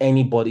because it's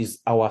anybody's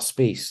our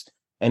space.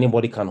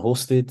 Anybody can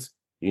host it.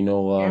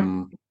 Yeah.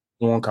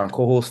 Anyone can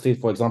co-host it.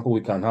 For example,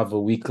 we can have a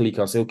weekly,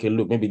 can say, okay,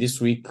 look, maybe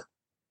this week,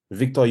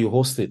 Victor, you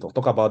host it or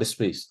talk about the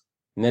space.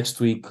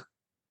 Next week,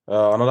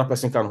 another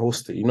person can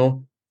host it.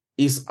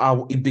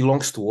 It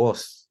belongs to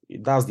us.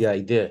 That's the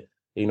idea,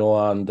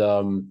 and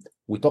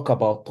we talk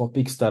about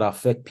topics that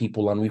affect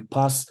people and we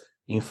pass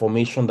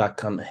information that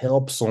can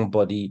help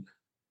somebody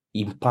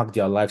impact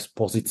their lives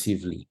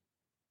positively.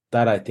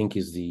 That I think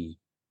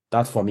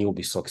that for me will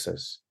be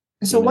success.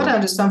 So You what I know,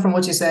 understand from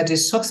what you said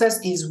is success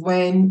is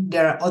when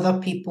there are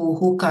other people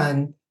who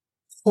can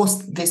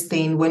host this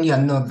thing when you're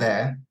not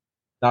there.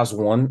 that's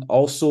one.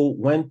 Also,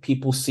 when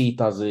people see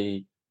it as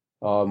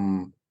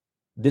um,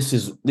 this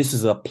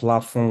is a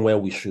platform where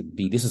we should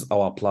be. This is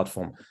our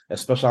platform,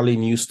 especially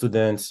new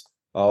students,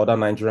 other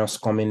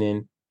Nigerians coming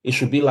in. It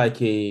should be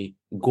like a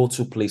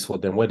go-to place for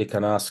them where they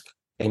can ask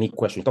any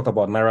question. You talk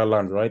about Naira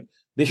Land, right?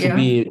 This Yeah.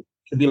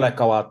 should be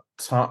like our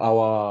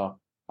town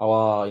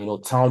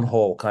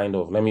hall kind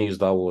of. Let me use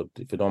that word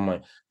if you don't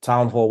mind.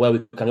 Town hall where we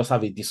can just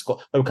have where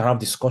we can have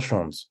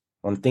discussions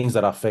on things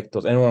that affect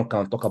us. Anyone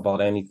can talk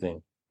about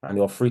anything, and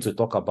you're free to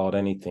talk about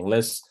anything.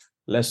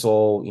 Let's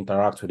all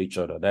interact with each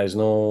other. There is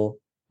no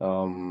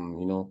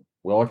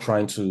we're all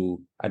trying to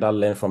either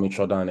learn from each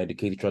other and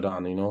educate each other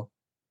and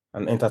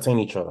and entertain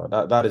each other.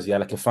 That is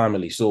like a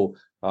family. So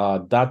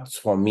that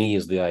for me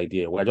is the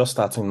idea. We're just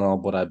starting now,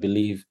 but I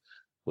believe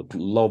with a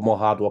lot more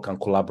hard work and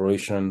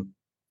collaboration,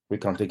 we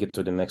can take it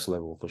to the next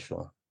level for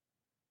sure.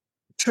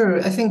 True,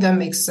 I think that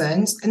makes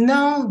sense. And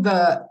now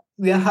that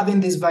we are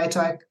having this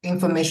vital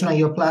information on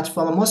your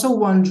platform, I'm also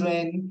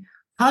wondering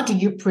how do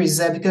you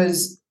preserve?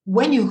 Because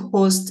when you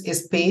host a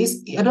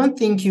space, I don't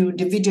think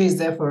the video is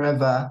there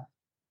forever.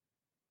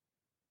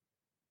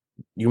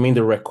 You mean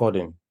the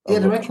recording? Yeah,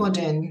 I'm the not sure.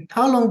 recording.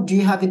 How long do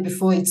you have it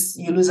before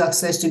you lose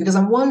access to it? Because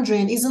I'm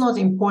wondering, is it not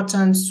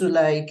important to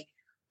like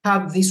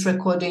have this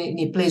recording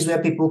in a place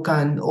where people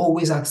can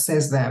always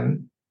access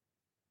them?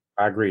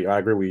 I agree. I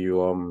agree with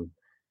you.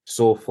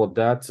 So for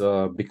that,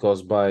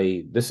 because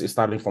by this is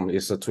starting from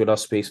it's a Twitter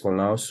space for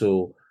now.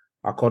 So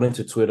according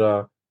to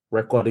Twitter,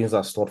 recordings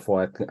are stored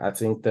for I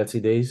think 30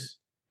 days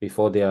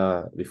before they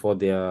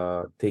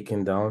are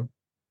taken down.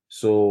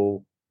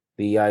 So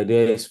the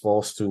idea is for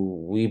us to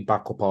we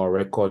back up our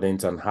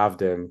recordings and have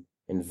them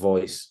in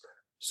voice.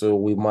 So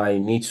we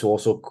might need to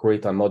also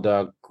create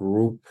another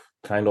group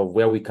kind of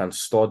where we can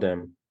store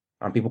them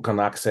and people can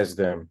access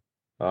them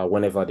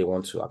whenever they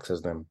want to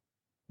access them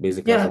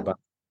basically as a Yeah, back.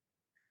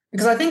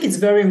 because I think it's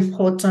very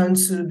important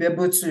to be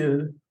able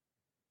to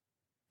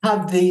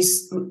have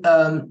this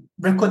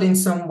recording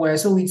somewhere.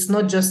 So it's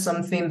not just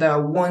something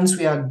that once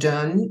we are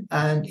done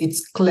and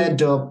it's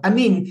cleared up. I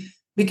mean,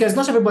 because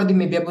not everybody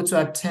may be able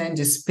to attend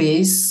the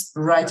space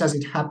right as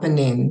it's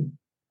happening.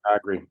 I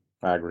agree.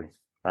 I agree.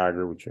 I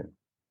agree with you.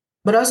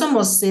 But I also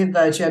must say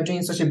that you are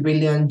doing such a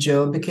brilliant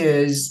job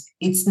because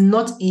it's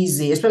not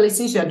easy, especially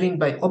since you are doing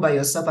all by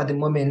yourself at the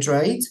moment,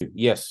 right?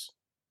 Yes,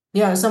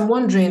 Yeah, so I'm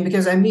wondering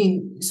because I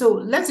mean, so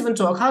let's even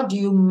talk. How do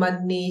you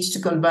manage to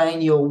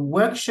combine your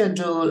work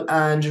schedule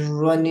and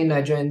running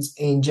Nigerians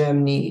in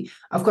Germany?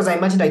 Of course, I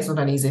imagine that it's not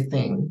an easy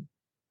thing.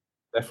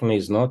 definitely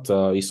is not.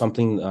 It's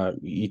something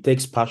it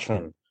takes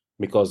passion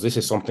because this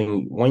is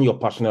something when you're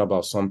passionate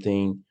about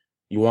something,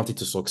 you want it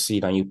to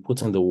succeed and you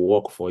put in the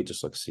work for it to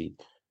succeed.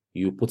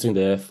 You put in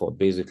the effort,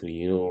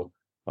 basically,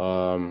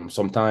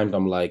 sometimes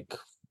I'm like,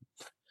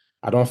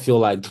 I don't feel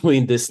like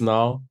doing this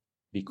now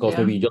because Yeah.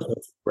 maybe you just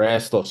want to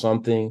rest or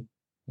something.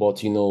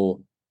 But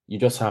you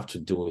just have to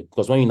do it.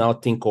 Because when you now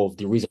think of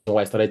the reason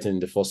why I started in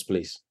the first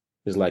place,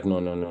 it's like, no,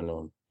 no, no,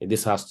 no.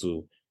 This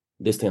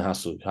thing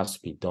has to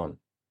be done.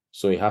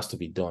 So it has to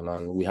be done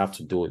and we have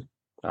to do it.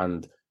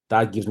 And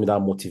that gives me that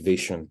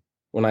motivation.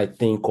 When I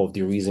think of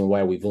the reason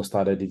why we even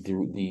started it,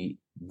 the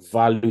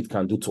value it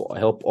can do to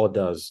help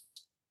others,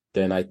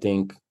 then I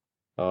think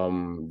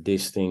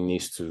this thing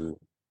it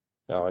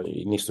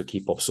needs to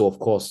keep up. So of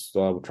course,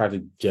 we try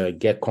to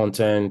get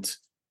content,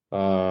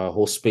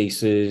 host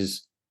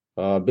spaces,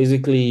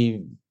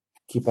 basically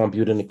keep on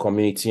building the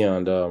community,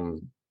 and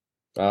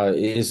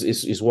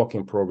is work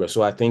in progress.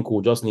 So I think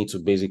we'll just need to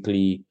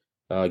basically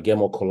get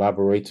more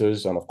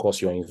collaborators, and of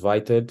course, you're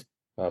invited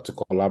to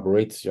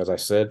collaborate. As I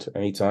said,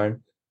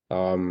 anytime.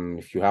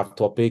 If you have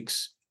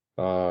topics,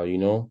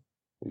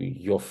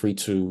 you're free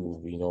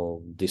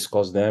to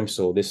discuss them.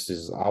 So this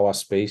is our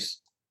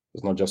space.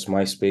 It's not just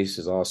my space,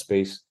 it's our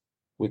space.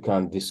 We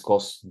can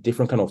discuss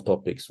different kind of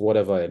topics,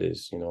 whatever it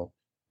is.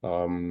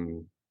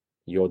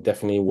 You're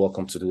definitely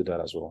welcome to do that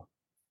as well.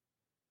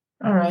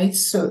 All right.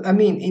 So, I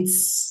mean,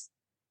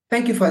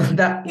 thank you for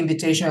that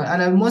invitation.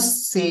 And I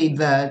must say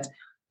that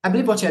I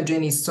believe what you're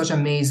doing is such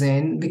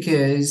amazing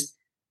because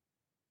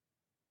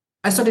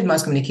I studied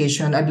mass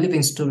communication. I believe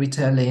in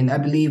storytelling. I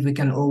believe we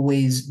can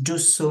always do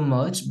so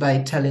much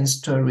by telling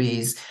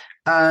stories.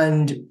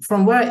 And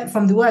from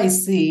the way I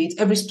see it,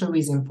 every story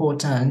is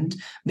important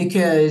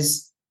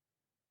because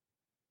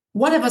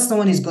whatever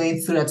someone is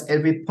going through at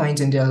every point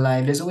in their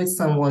life, there's always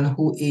someone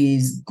who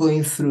is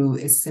going through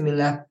a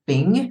similar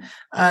thing.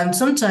 And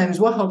sometimes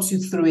what helps you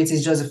through it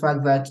is just the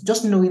fact that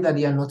just knowing that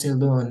you are not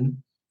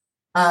alone.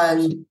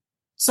 And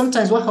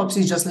sometimes what helps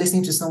is just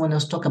listening to someone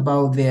else talk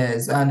about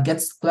theirs and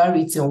get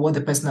clarity on what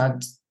the person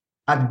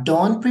had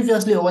done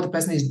previously or what the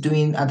person is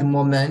doing at the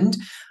moment.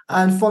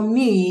 And for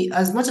me,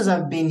 as much as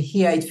I've been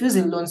here, it feels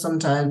alone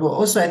sometimes, but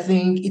also I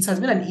think it has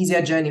been an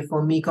easier journey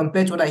for me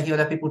compared to what I hear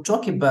other people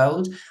talk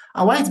about.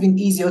 And why it's been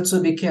easier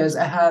too, because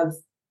I have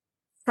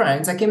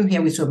friends. I came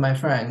here with two of my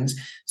friends.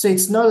 So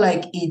it's not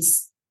like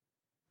it's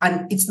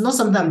not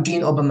something I'm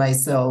doing all by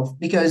myself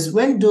because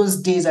when those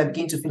days I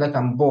begin to feel like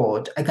I'm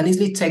bored, I can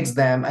easily text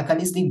them, I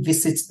can easily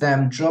visit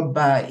them, drop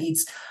by.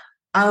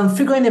 I'm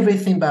figuring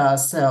everything by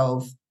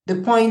ourselves. The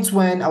point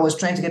when I was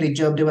trying to get a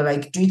job, they were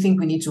like, "Do you think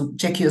we need to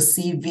check your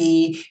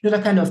CV?"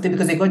 That kind of thing,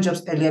 because they got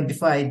jobs earlier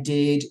before I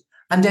did.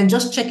 And then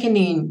just checking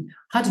in,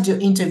 how did your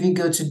interview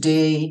go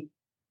today?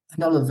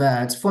 And all of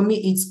that. For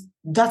me,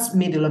 that's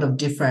made a lot of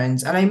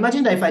difference. And I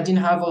imagine that if I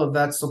didn't have all of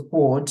that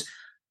support,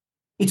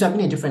 it would have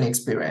been a different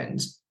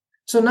experience.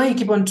 So now you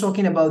keep on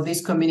talking about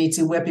this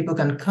community where people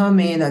can come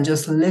in and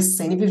just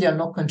listen, even if they're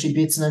not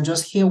contributing, and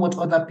just hear what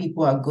other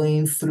people are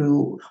going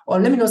through. Or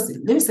let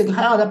me say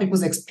how other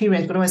people's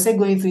experience. But when I say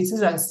going through, it seems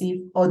like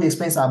see all the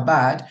experiences are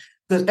bad,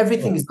 because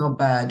everything is not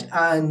bad.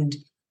 And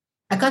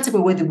I can't take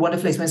away the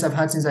wonderful experience I've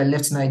had since I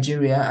left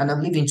Nigeria, and I've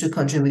lived in two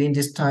countries within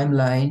this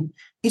timeline.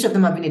 Each of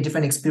them have been a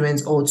different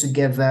experience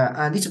altogether,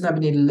 and each of them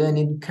have been a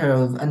learning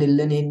curve and a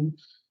learning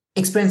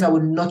experience I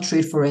would not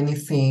trade for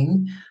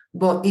anything.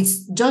 But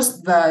it's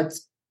just that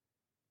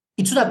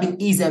it should have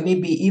been easier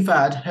maybe if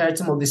I had heard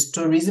some of the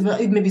stories,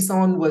 if maybe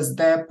someone was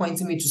there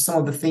pointing me to some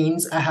of the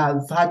things I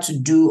have had to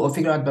do or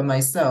figure out by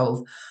myself.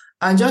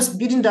 And just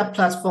building that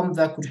platform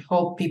that could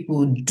help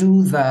people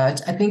do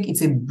that, I think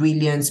it's a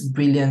brilliant,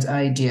 brilliant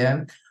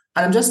idea.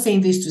 And I'm just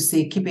saying this to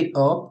say keep it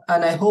up.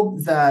 And I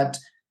hope that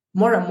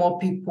more and more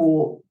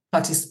people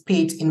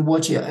participate in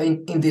what you're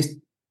in this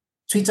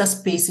Twitter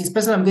spaces.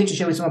 Personally, I'm going to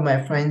share with some of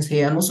my friends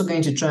here. I'm also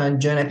going to try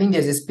and join. I think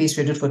there's a space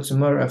scheduled for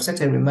tomorrow. I've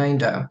set a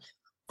reminder.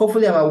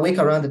 Hopefully, I'm awake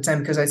around the time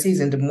because I see it's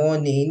in the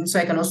morning.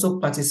 So I can also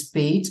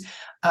participate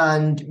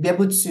and be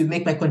able to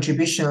make my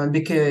contribution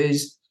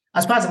because,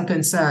 as far as I'm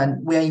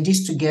concerned, we are in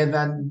this together.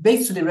 And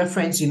based on the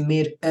reference you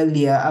made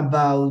earlier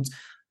about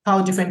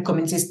how different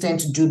communities tend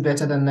to do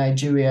better than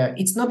Nigeria,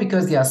 it's not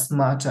because they are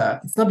smarter.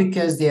 It's not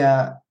because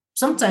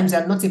sometimes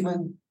they're not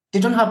even, they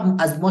don't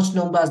have as much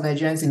number as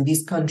Nigerians in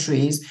these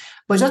countries,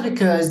 but just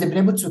because they've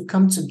been able to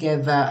come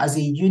together as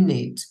a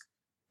unit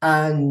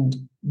and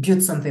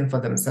build something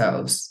for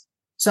themselves.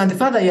 So, and the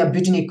fact that you're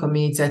building a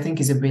community, I think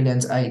is a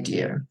brilliant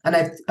idea.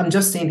 And I'm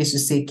just saying this to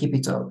say, keep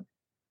it up.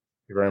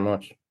 Thank you very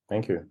much.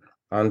 Thank you.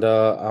 And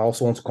I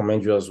also want to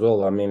commend you as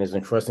well. I mean, it's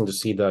interesting to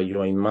see that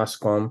you're in mass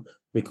comm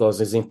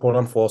because it's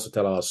important for us to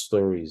tell our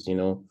stories,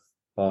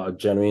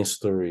 genuine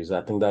stories.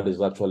 I think that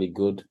is actually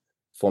good.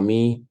 For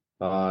me,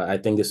 I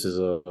think this is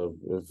a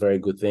very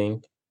good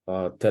thing,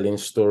 telling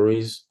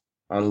stories.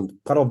 And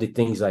part of the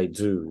things I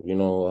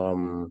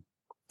do,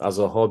 as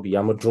a hobby,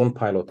 I'm a drone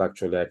pilot,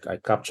 actually. I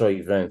capture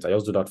events. I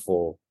just do that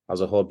as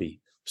a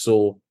hobby.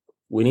 So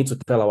we need to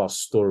tell our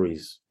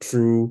stories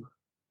through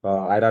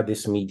either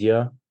this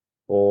media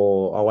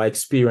or our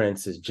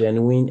experiences,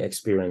 genuine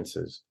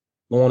experiences.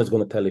 No one is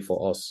going to tell it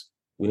for us.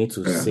 We need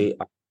to say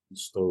our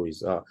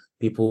stories.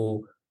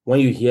 People,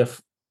 when you hear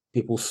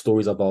people's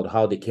stories about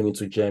how they came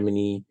into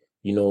Germany,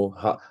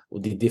 how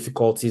the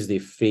difficulties they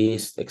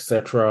faced,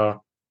 etc.,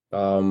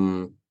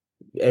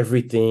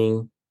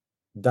 everything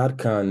that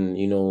can,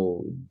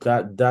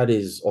 that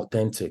is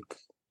authentic.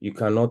 You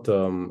cannot,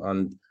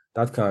 and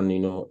that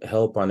can,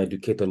 help and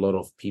educate a lot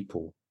of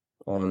people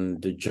on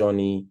the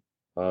journey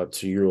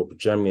to Europe,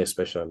 Germany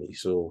especially.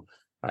 So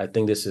I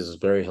think this is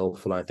very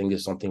helpful. I think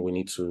it's something we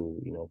need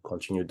to,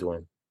 continue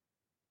doing.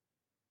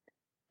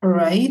 All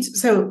right.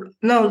 So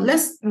now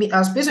let's me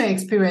ask based on your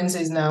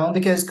experiences now,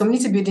 because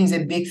community building is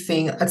a big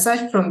thing.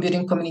 Aside from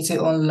building community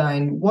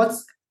online, what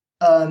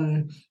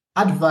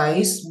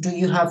advice do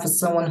you have for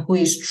someone who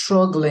is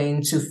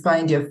struggling to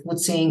find their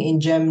footing in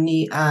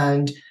Germany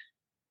and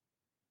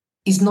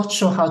is not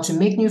sure how to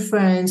make new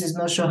friends, is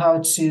not sure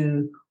how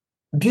to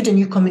build a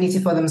new community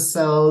for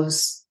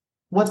themselves?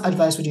 What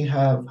advice would you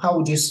have? How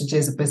would you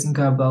suggest a person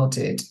go about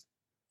it?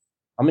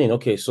 I mean,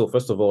 okay, so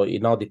first of all,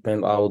 it now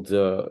depends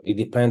it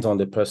depends on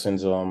the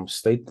person's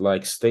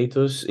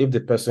status. If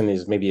the person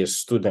is maybe a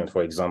student,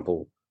 for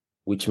example,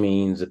 which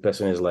means the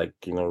person is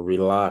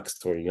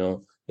relaxed or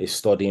is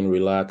studying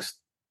relaxed,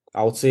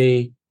 I would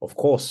say, of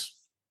course,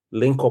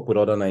 link up with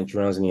other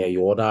Nigerians near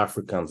you, other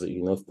Africans,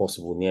 if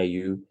possible, near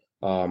you.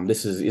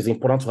 It's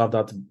important to have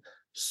that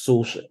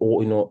social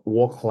or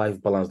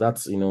work-life balance.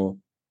 That's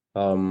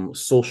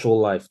social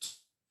life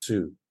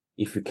too,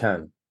 if you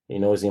can.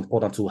 It's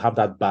important to have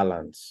that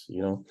balance,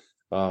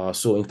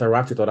 so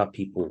interact with other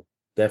people,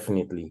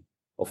 definitely.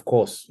 Of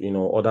course,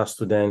 other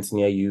students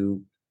near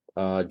you,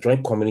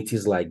 join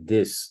communities like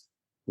this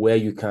where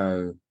you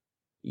can,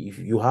 if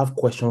you have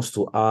questions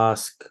to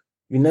ask,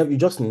 you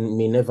just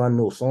may never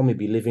know. Someone may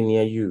be living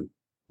near you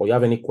or you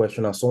have any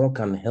question and someone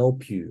can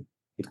help you.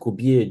 It could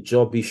be a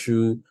job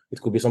issue. It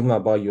could be something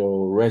about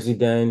your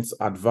residence,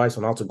 advice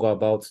on how to go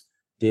about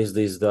this,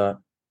 that.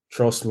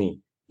 Trust me,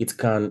 it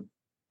can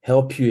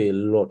help you a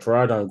lot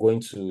rather than going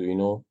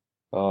to,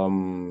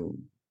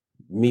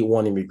 meet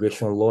one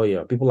immigration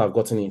lawyer. People have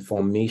gotten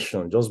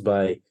information just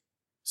by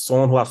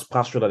someone who has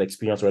passed through that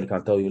experience already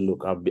can tell you,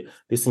 look,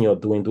 this thing you're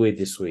doing, do it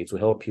this way to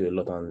help you a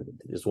lot. And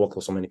it's worked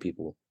for so many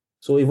people.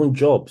 So even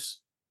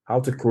jobs,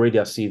 how to create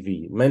their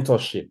CV,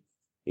 mentorship,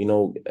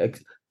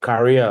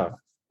 career.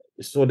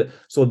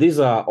 So these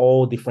are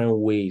all different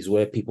ways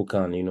where people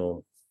can,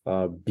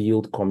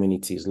 build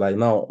communities. Like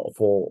now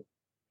for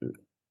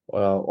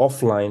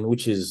offline,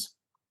 which is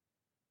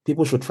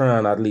people should try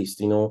and at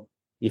least,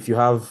 if you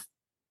have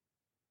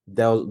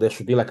there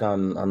should be like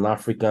an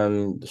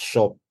African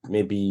shop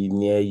maybe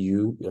near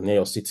you or near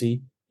your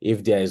city.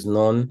 If there is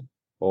none,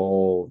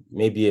 or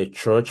maybe a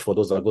church for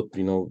those that go,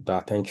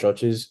 that attend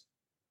churches,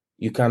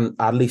 you can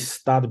at least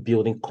start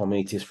building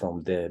communities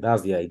from there.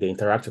 That's the idea.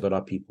 Interact with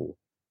other people,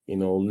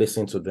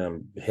 listen to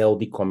them,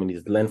 healthy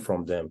communities, learn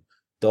from them.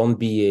 Don't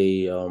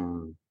be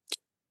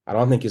I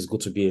don't think it's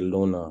good to be a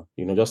loner,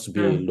 just to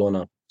be a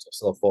loner,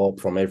 yourself up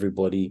from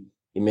everybody.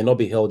 It may not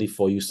be healthy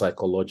for you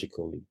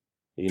psychologically,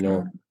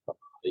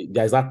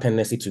 There's that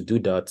tendency to do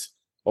that.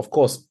 Of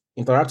course,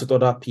 interact with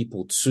other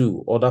people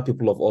too, other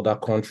people of other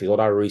countries,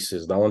 other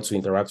races that want to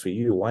interact with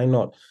you. Why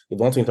not? If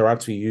they want to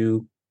interact with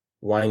you,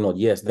 why not?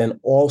 Yes. Then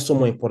also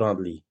more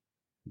importantly,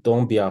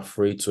 don't be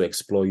afraid to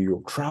explore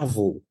Europe.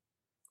 Travel.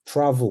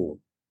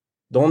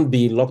 Don't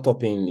be locked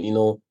up in,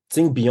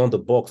 think beyond the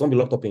box. Don't be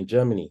locked up in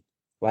Germany.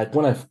 Like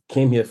when I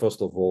came here,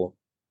 first of all,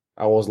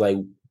 I was like,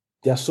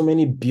 there are so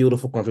many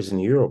beautiful countries in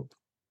Europe.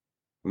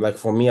 Like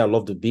for me, I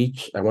love the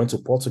beach. I went to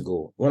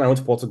Portugal. When I went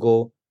to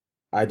Portugal,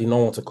 I did not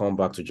want to come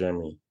back to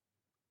Germany.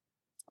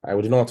 I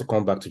did not want to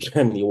come back to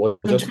Germany. It was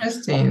just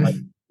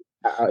Interesting.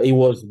 it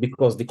was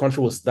because the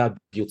country was that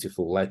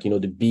beautiful. Like, the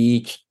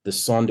beach, the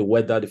sun, the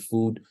weather, the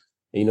food.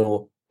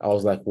 I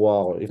was like,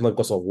 wow, it's not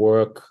because of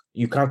work.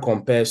 You can't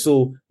compare.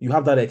 So you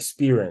have that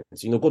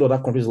experience. Go to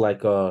other countries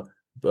like I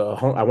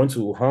went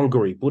to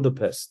Hungary,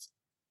 Budapest,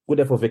 go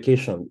there for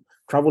vacation.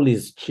 Travel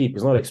is cheap,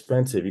 it's not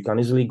expensive. You can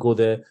easily go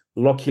there,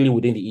 luckily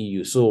within the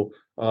EU. So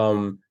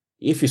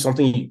if it's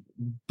something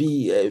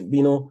be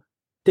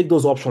take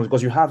those options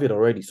because you have it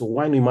already. So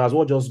why not? You might as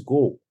well just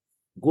go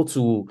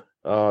to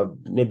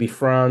maybe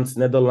France,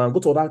 Netherlands, go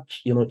to other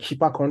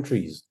cheaper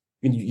countries.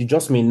 You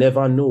just may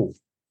never know.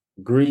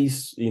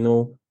 Greece,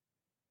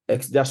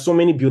 there are so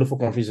many beautiful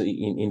countries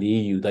in the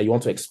EU that you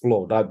want to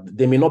explore. That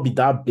they may not be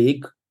that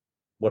big,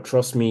 but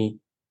trust me,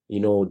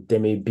 they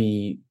may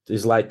be.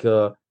 It's like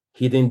a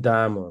hidden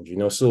diamond.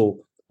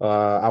 So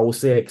I would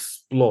say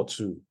explore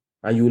too,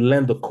 and you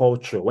learn the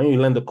culture. When you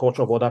learn the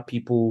culture of other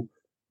people,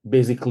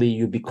 basically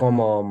you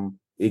become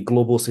a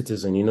global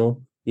citizen.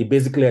 It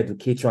basically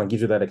educates you and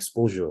gives you that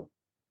exposure.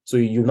 So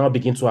you now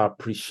begin to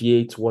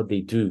appreciate what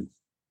they do.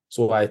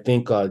 So I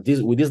think with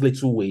these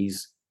little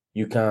ways,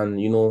 you can,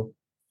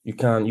 you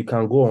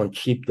can go on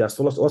cheap. There's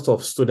lots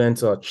of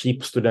students,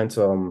 cheap student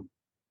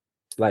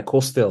like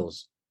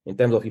hostels. In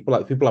terms of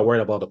people are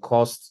worried about the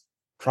cost.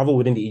 Travel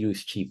within the EU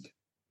is cheap.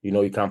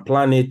 You can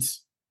plan it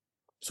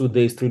 2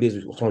 days, 3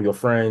 days with some of your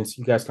friends.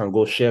 You guys can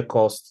go share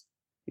costs,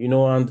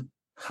 and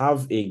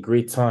have a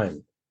great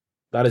time.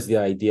 That is the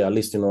idea, at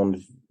least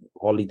on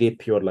holiday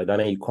period like that,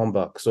 and you come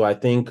back. So I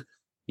think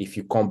if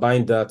you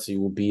combine that, it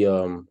will be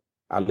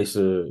at least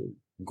a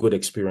good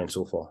experience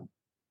so far.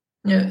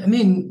 Yeah, I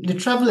mean, the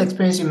travel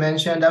experience you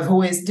mentioned, I've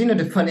always, do you know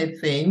the funny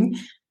thing?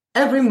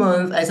 Every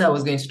month I said I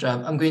was going to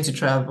travel. I'm going to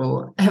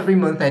travel. Every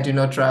month I do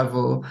not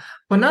travel.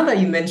 But now that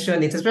you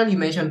mentioned it, especially you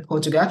mentioned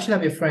Portugal, I actually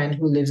have a friend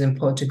who lives in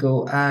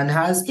Portugal and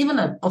has even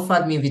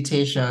offered me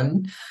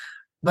invitation,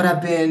 but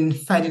I've been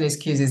finding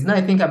excuses. Now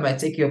I think I might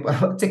take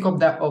up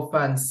that offer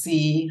and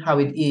see how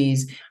it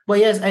is. But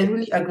yes, I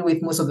really agree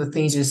with most of the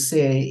things you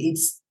say.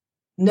 It's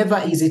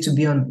never easy to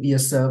be on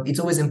yourself. It's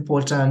always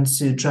important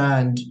to try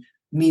and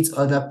meet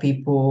other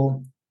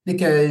people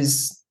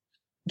because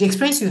the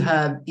experience you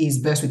have is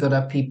best with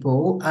other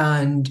people.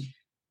 And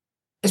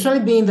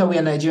especially being that we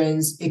are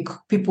Nigerians,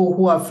 people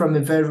who are from a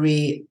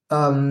very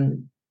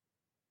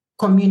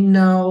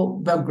communal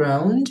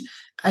background,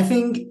 I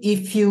think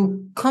if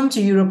you come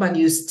to Europe and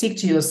you stick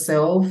to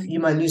yourself, you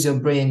might lose your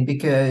brain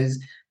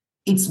because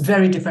it's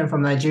very different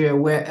from Nigeria,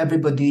 where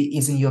everybody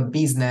is in your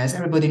business,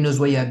 everybody knows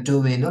what you're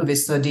doing. All of a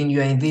sudden,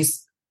 you're in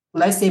this,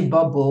 let's say,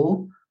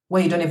 bubble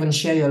where you don't even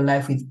share your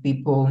life with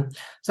people.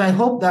 So I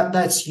hope that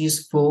that's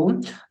useful.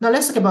 Now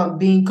let's talk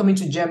about coming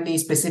to Germany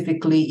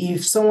specifically.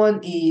 If someone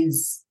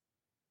is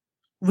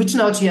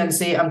reaching out to you and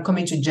say, "I'm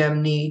coming to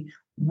Germany,"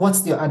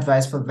 what's your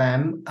advice for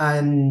them?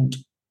 And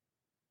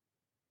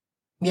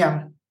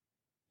yeah.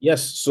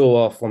 Yes.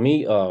 So for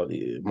me,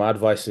 my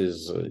advice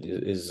is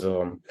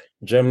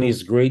Germany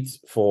is great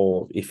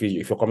for if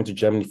you're coming to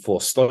Germany for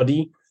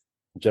study.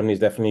 Germany is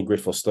definitely great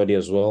for study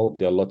as well.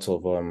 There are lots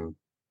of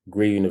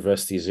great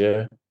universities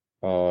here.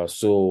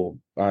 So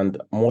and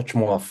much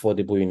more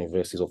affordable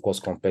universities, of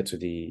course, compared to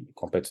the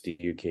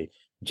UK.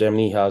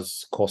 Germany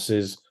has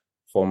courses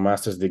for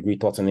master's degree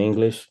taught in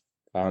English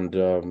and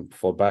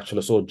for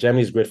bachelor. So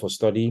Germany is great for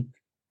study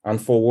and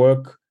for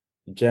work.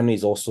 Germany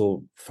is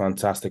also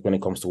fantastic when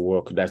it comes to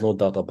work. There's no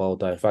doubt about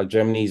that. In fact,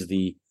 Germany is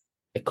the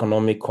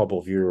economic hub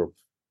of Europe.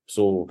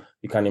 So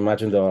you can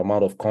imagine the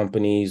amount of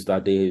companies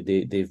that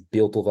they've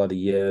built over the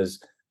years,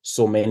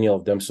 so many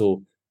of them.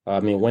 So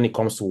I mean, when it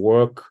comes to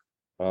work,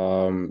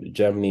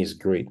 Germany is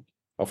great.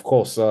 Of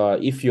course,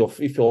 if you're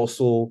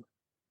also,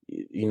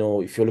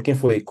 if you're looking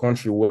for a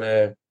country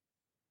where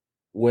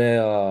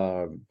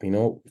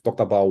talked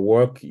about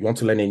work, you want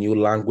to learn a new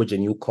language, a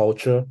new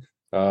culture,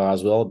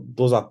 as well.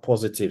 Those are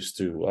positives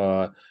too.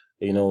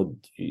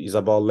 It's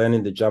about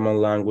learning the German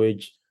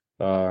language,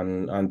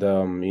 and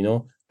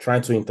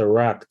trying to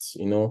interact.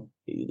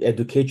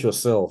 Educate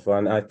yourself,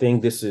 and I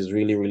think this is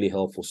really really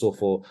helpful. So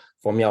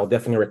for me, I'll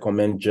definitely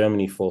recommend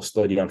Germany for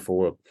study and for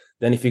work.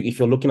 Then if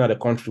you're looking at a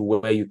country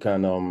where you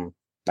can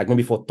like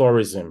maybe for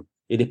tourism,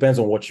 it depends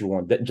on what you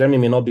want. Germany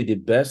may not be the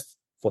best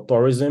for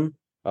tourism,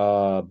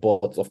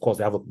 but of course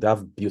they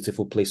have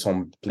beautiful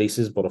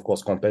places, but of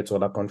course compared to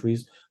other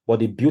countries. But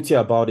the beauty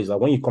about it is that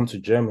when you come to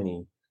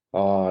Germany,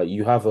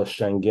 you have a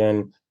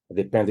Schengen. It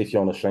depends if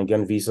you're on a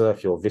Schengen visa,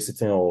 if you're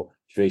visiting or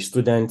if you're a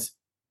student,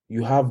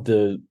 you have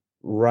the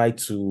right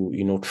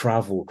to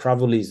travel.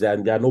 Travel is there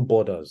are no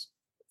borders.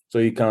 So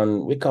you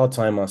can wake out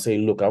time and say,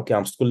 look, okay,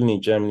 I'm schooling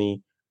in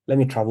Germany. Let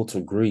me travel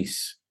to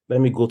Greece. Let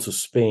me go to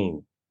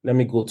Spain. Let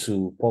me go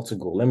to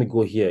Portugal. Let me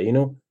go here.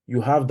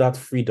 You have that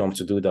freedom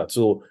to do that.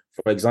 So,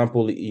 for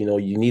example,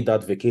 you need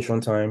that vacation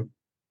time.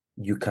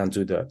 you can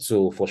do that.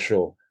 So for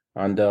sure.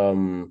 And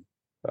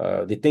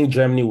the thing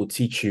Germany will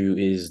teach you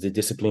is the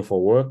discipline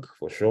for work,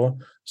 for sure.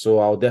 So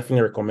I'll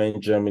definitely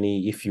recommend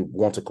Germany if you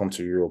want to come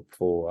to Europe.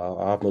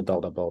 I have no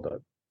doubt about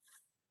that.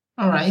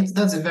 All right,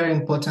 that's a very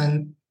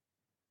important.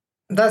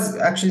 That's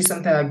actually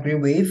something I agree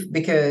with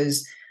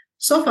because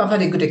so far I've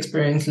had a good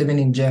experience living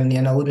in Germany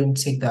and I wouldn't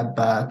take that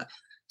back.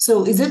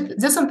 So is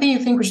there something you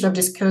think we should have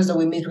discussed that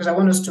we missed? Because I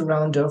want us to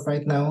round off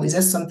right now. Is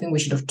there something we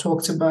should have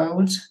talked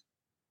about?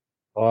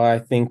 I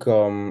think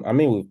I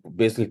mean we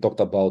basically talked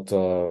about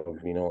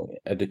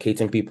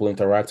educating people,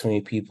 interacting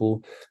with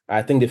people.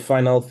 I think the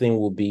final thing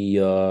will be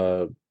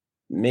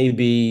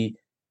maybe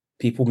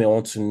people may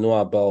want to know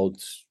about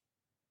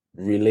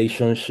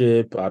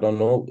relationship. I don't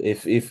know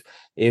if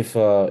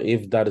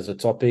that is a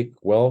topic.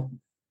 Well,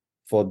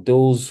 for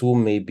those who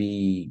may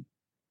be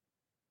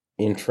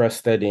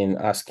interested in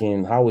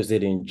asking how is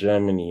it in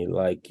Germany,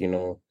 like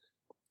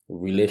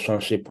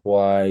relationship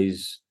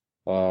wise,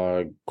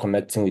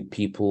 connecting with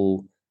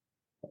people,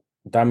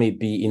 that may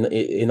be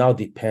it now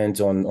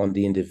depends on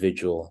the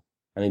individual,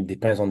 and it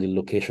depends on the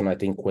location, I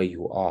think, where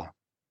you are.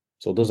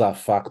 So those are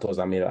factors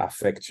that may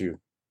affect you.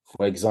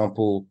 For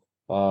example,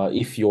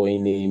 if you're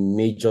in a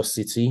major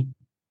city,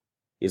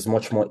 it's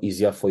much more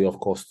easier for you, of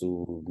course,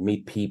 to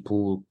meet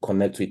people,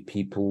 connect with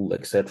people,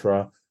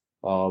 etc.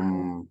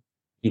 Um,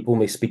 People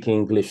may speak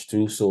English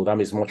too, so that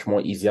is much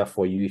more easier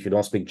for you if you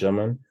don't speak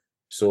German.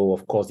 So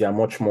of course, there are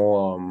much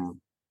more.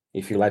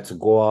 If you like to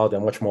go out, there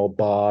are much more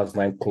bars,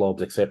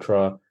 nightclubs,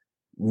 etc.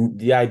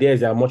 The idea is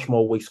there are much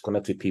more ways to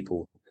connect with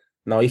people.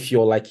 Now, if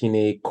you're like in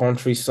a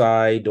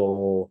countryside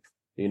or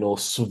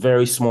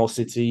very small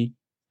city,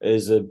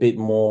 is a bit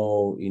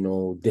more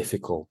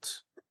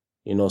difficult.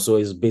 So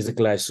it's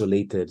basically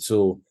isolated.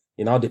 So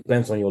it now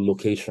depends on your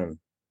location.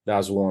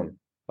 That's one.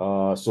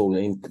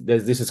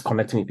 This is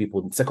connecting with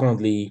people.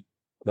 Secondly,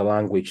 the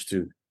language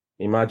too.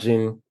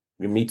 Imagine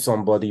you meet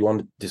somebody, you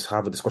want to just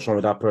have a discussion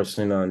with that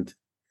person, and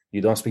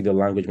you don't speak the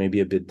language, may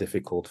be a bit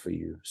difficult for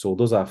you. So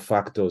those are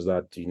factors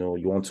that you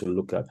want to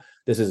look at.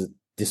 This is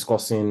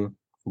discussing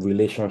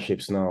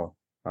relationships now,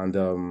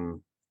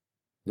 and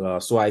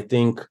so I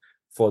think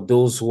for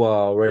those who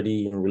are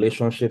already in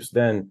relationships,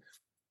 then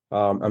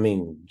I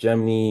mean,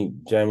 Germany,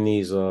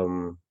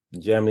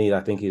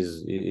 I think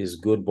is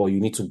good, but you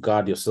need to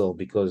guard yourself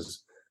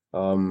because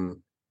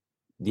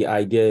the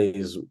idea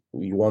is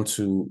you want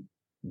to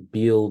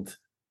build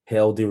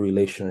healthy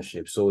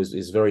relationships. So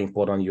it's very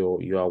important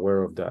you're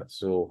aware of that.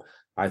 So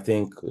I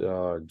think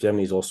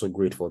Germany is also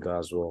great for that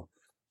as well.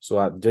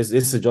 So this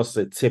is just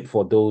a tip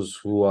for those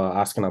who are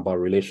asking about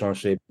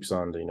relationships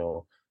and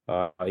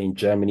in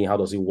Germany, how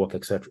does it work,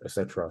 etc.,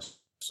 etc.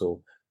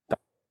 So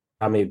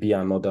that may be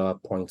another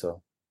pointer.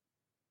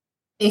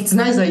 It's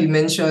nice that you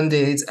mentioned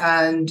it.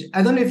 And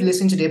I don't know if you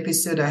listened to the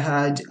episode I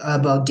had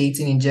about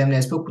dating in Germany. I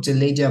spoke with a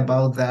lady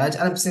about that.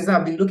 And since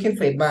I've been looking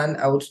for a man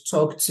I would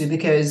talk to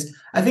because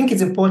I think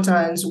it's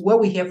important what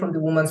we hear from the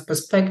woman's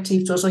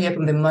perspective to also hear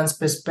from the man's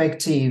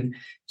perspective.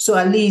 So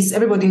at least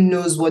everybody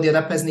knows what the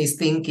other person is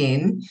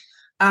thinking.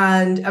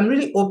 And I'm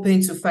really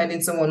open to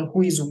finding someone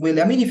who is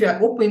willing. I mean, if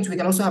you're open to, we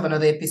can also have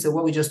another episode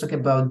where we just talk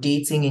about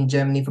dating in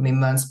Germany from a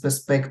man's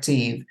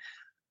perspective.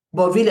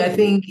 But really, I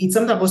think it's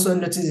something I've also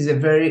noticed is a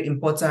very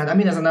important. I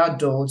mean, as an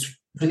adult,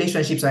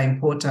 relationships are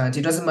important.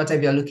 It doesn't matter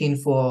if you're looking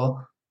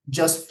for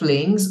just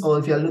flings or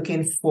if you're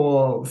looking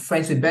for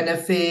friends with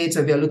benefits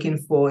or if you're looking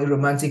for a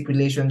romantic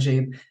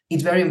relationship.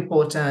 It's very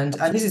important.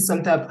 And this is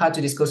something I've had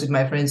to discuss with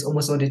my friends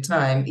almost all the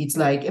time. It's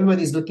like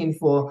everybody's looking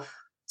for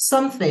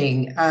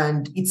something,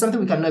 and it's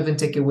something we cannot even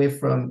take away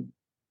from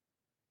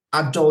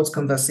adult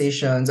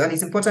conversations. And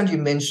it's important you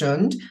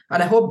mentioned,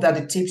 and I hope that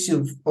the tips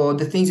you've or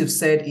the things you've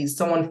said is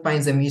someone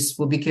finds them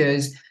useful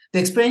because the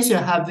experience you're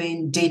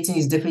having dating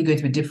is definitely going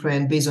to be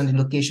different based on the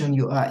location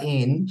you are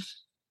in.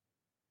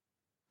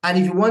 And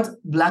if you want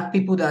Black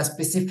people that are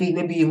specific,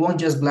 maybe you want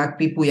just Black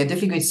people, you're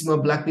definitely going to see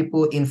more Black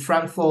people in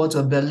Frankfurt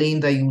or Berlin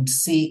that you would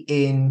see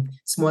in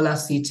smaller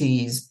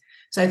cities.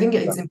 So I think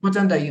it's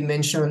important that you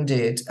mentioned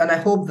it, and I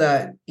hope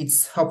that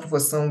it's helpful for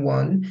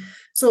someone.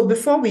 So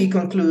before we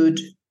conclude,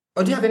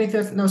 or do you have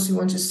anything else you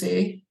want to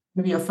say?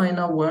 Maybe your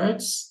final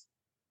words?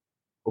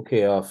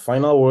 Okay,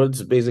 final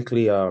words.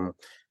 Basically, I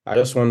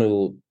just want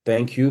to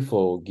thank you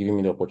for giving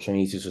me the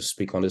opportunity to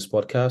speak on this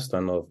podcast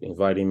and of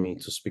inviting me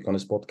to speak on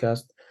this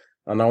podcast.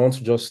 And I want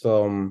to just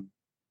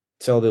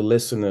tell the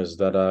listeners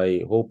that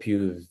I hope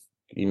you've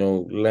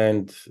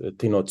learned a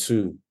thing or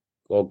two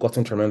or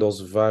gotten tremendous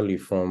value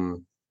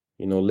from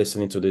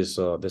listening to this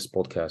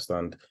podcast.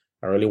 And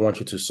I really want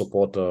you to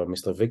support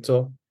Mr.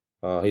 Victor.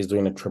 He's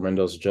doing a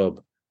tremendous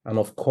job. And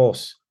of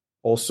course,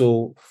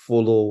 also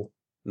follow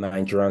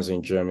Nigerians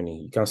in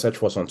Germany. You can search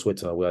for us on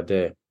Twitter. We are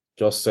there.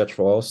 Just search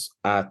for us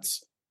at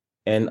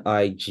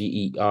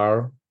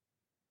NIGER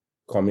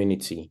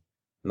community,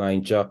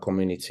 Niger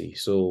community.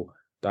 So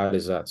that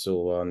is that.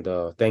 So, and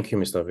thank you,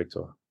 Mr.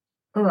 Victor.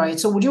 All right.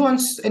 So would you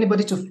want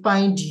anybody to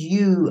find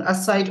you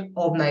outside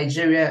of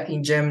Nigeria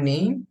in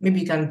Germany?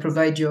 Maybe you can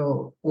provide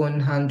your own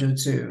handle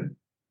too.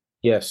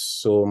 Yes.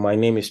 So my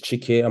name is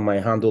Chike, and my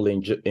handle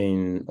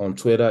in on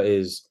Twitter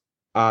is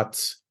at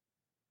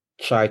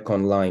Chike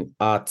Online,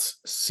 at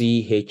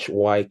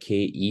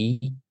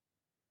CHYKEONLINE,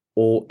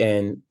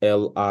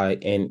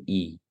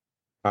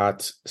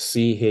 at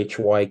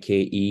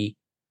CHYKEONLINE,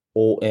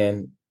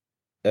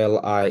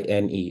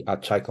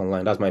 at Chike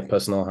Online. That's my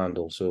personal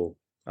handle. So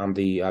I'm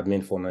the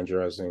admin for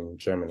Nigerians in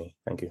Germany.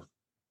 Thank you.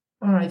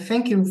 All right.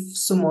 Thank you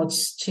so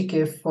much,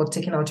 Chike, for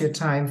taking out your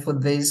time for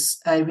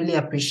this. I really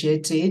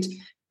appreciate it.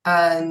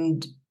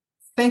 And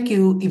thank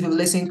you if you've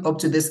listened up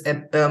to this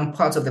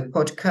part of the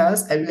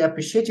podcast. I really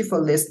appreciate you for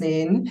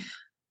listening.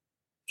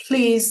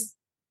 Please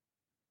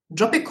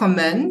drop a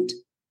comment,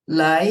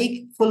 like,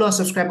 follow or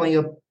subscribe on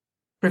your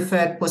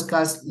preferred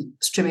podcast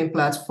streaming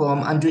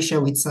platform, and do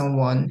share with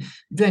someone.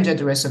 Do enjoy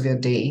the rest of your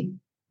day.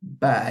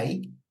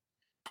 Bye.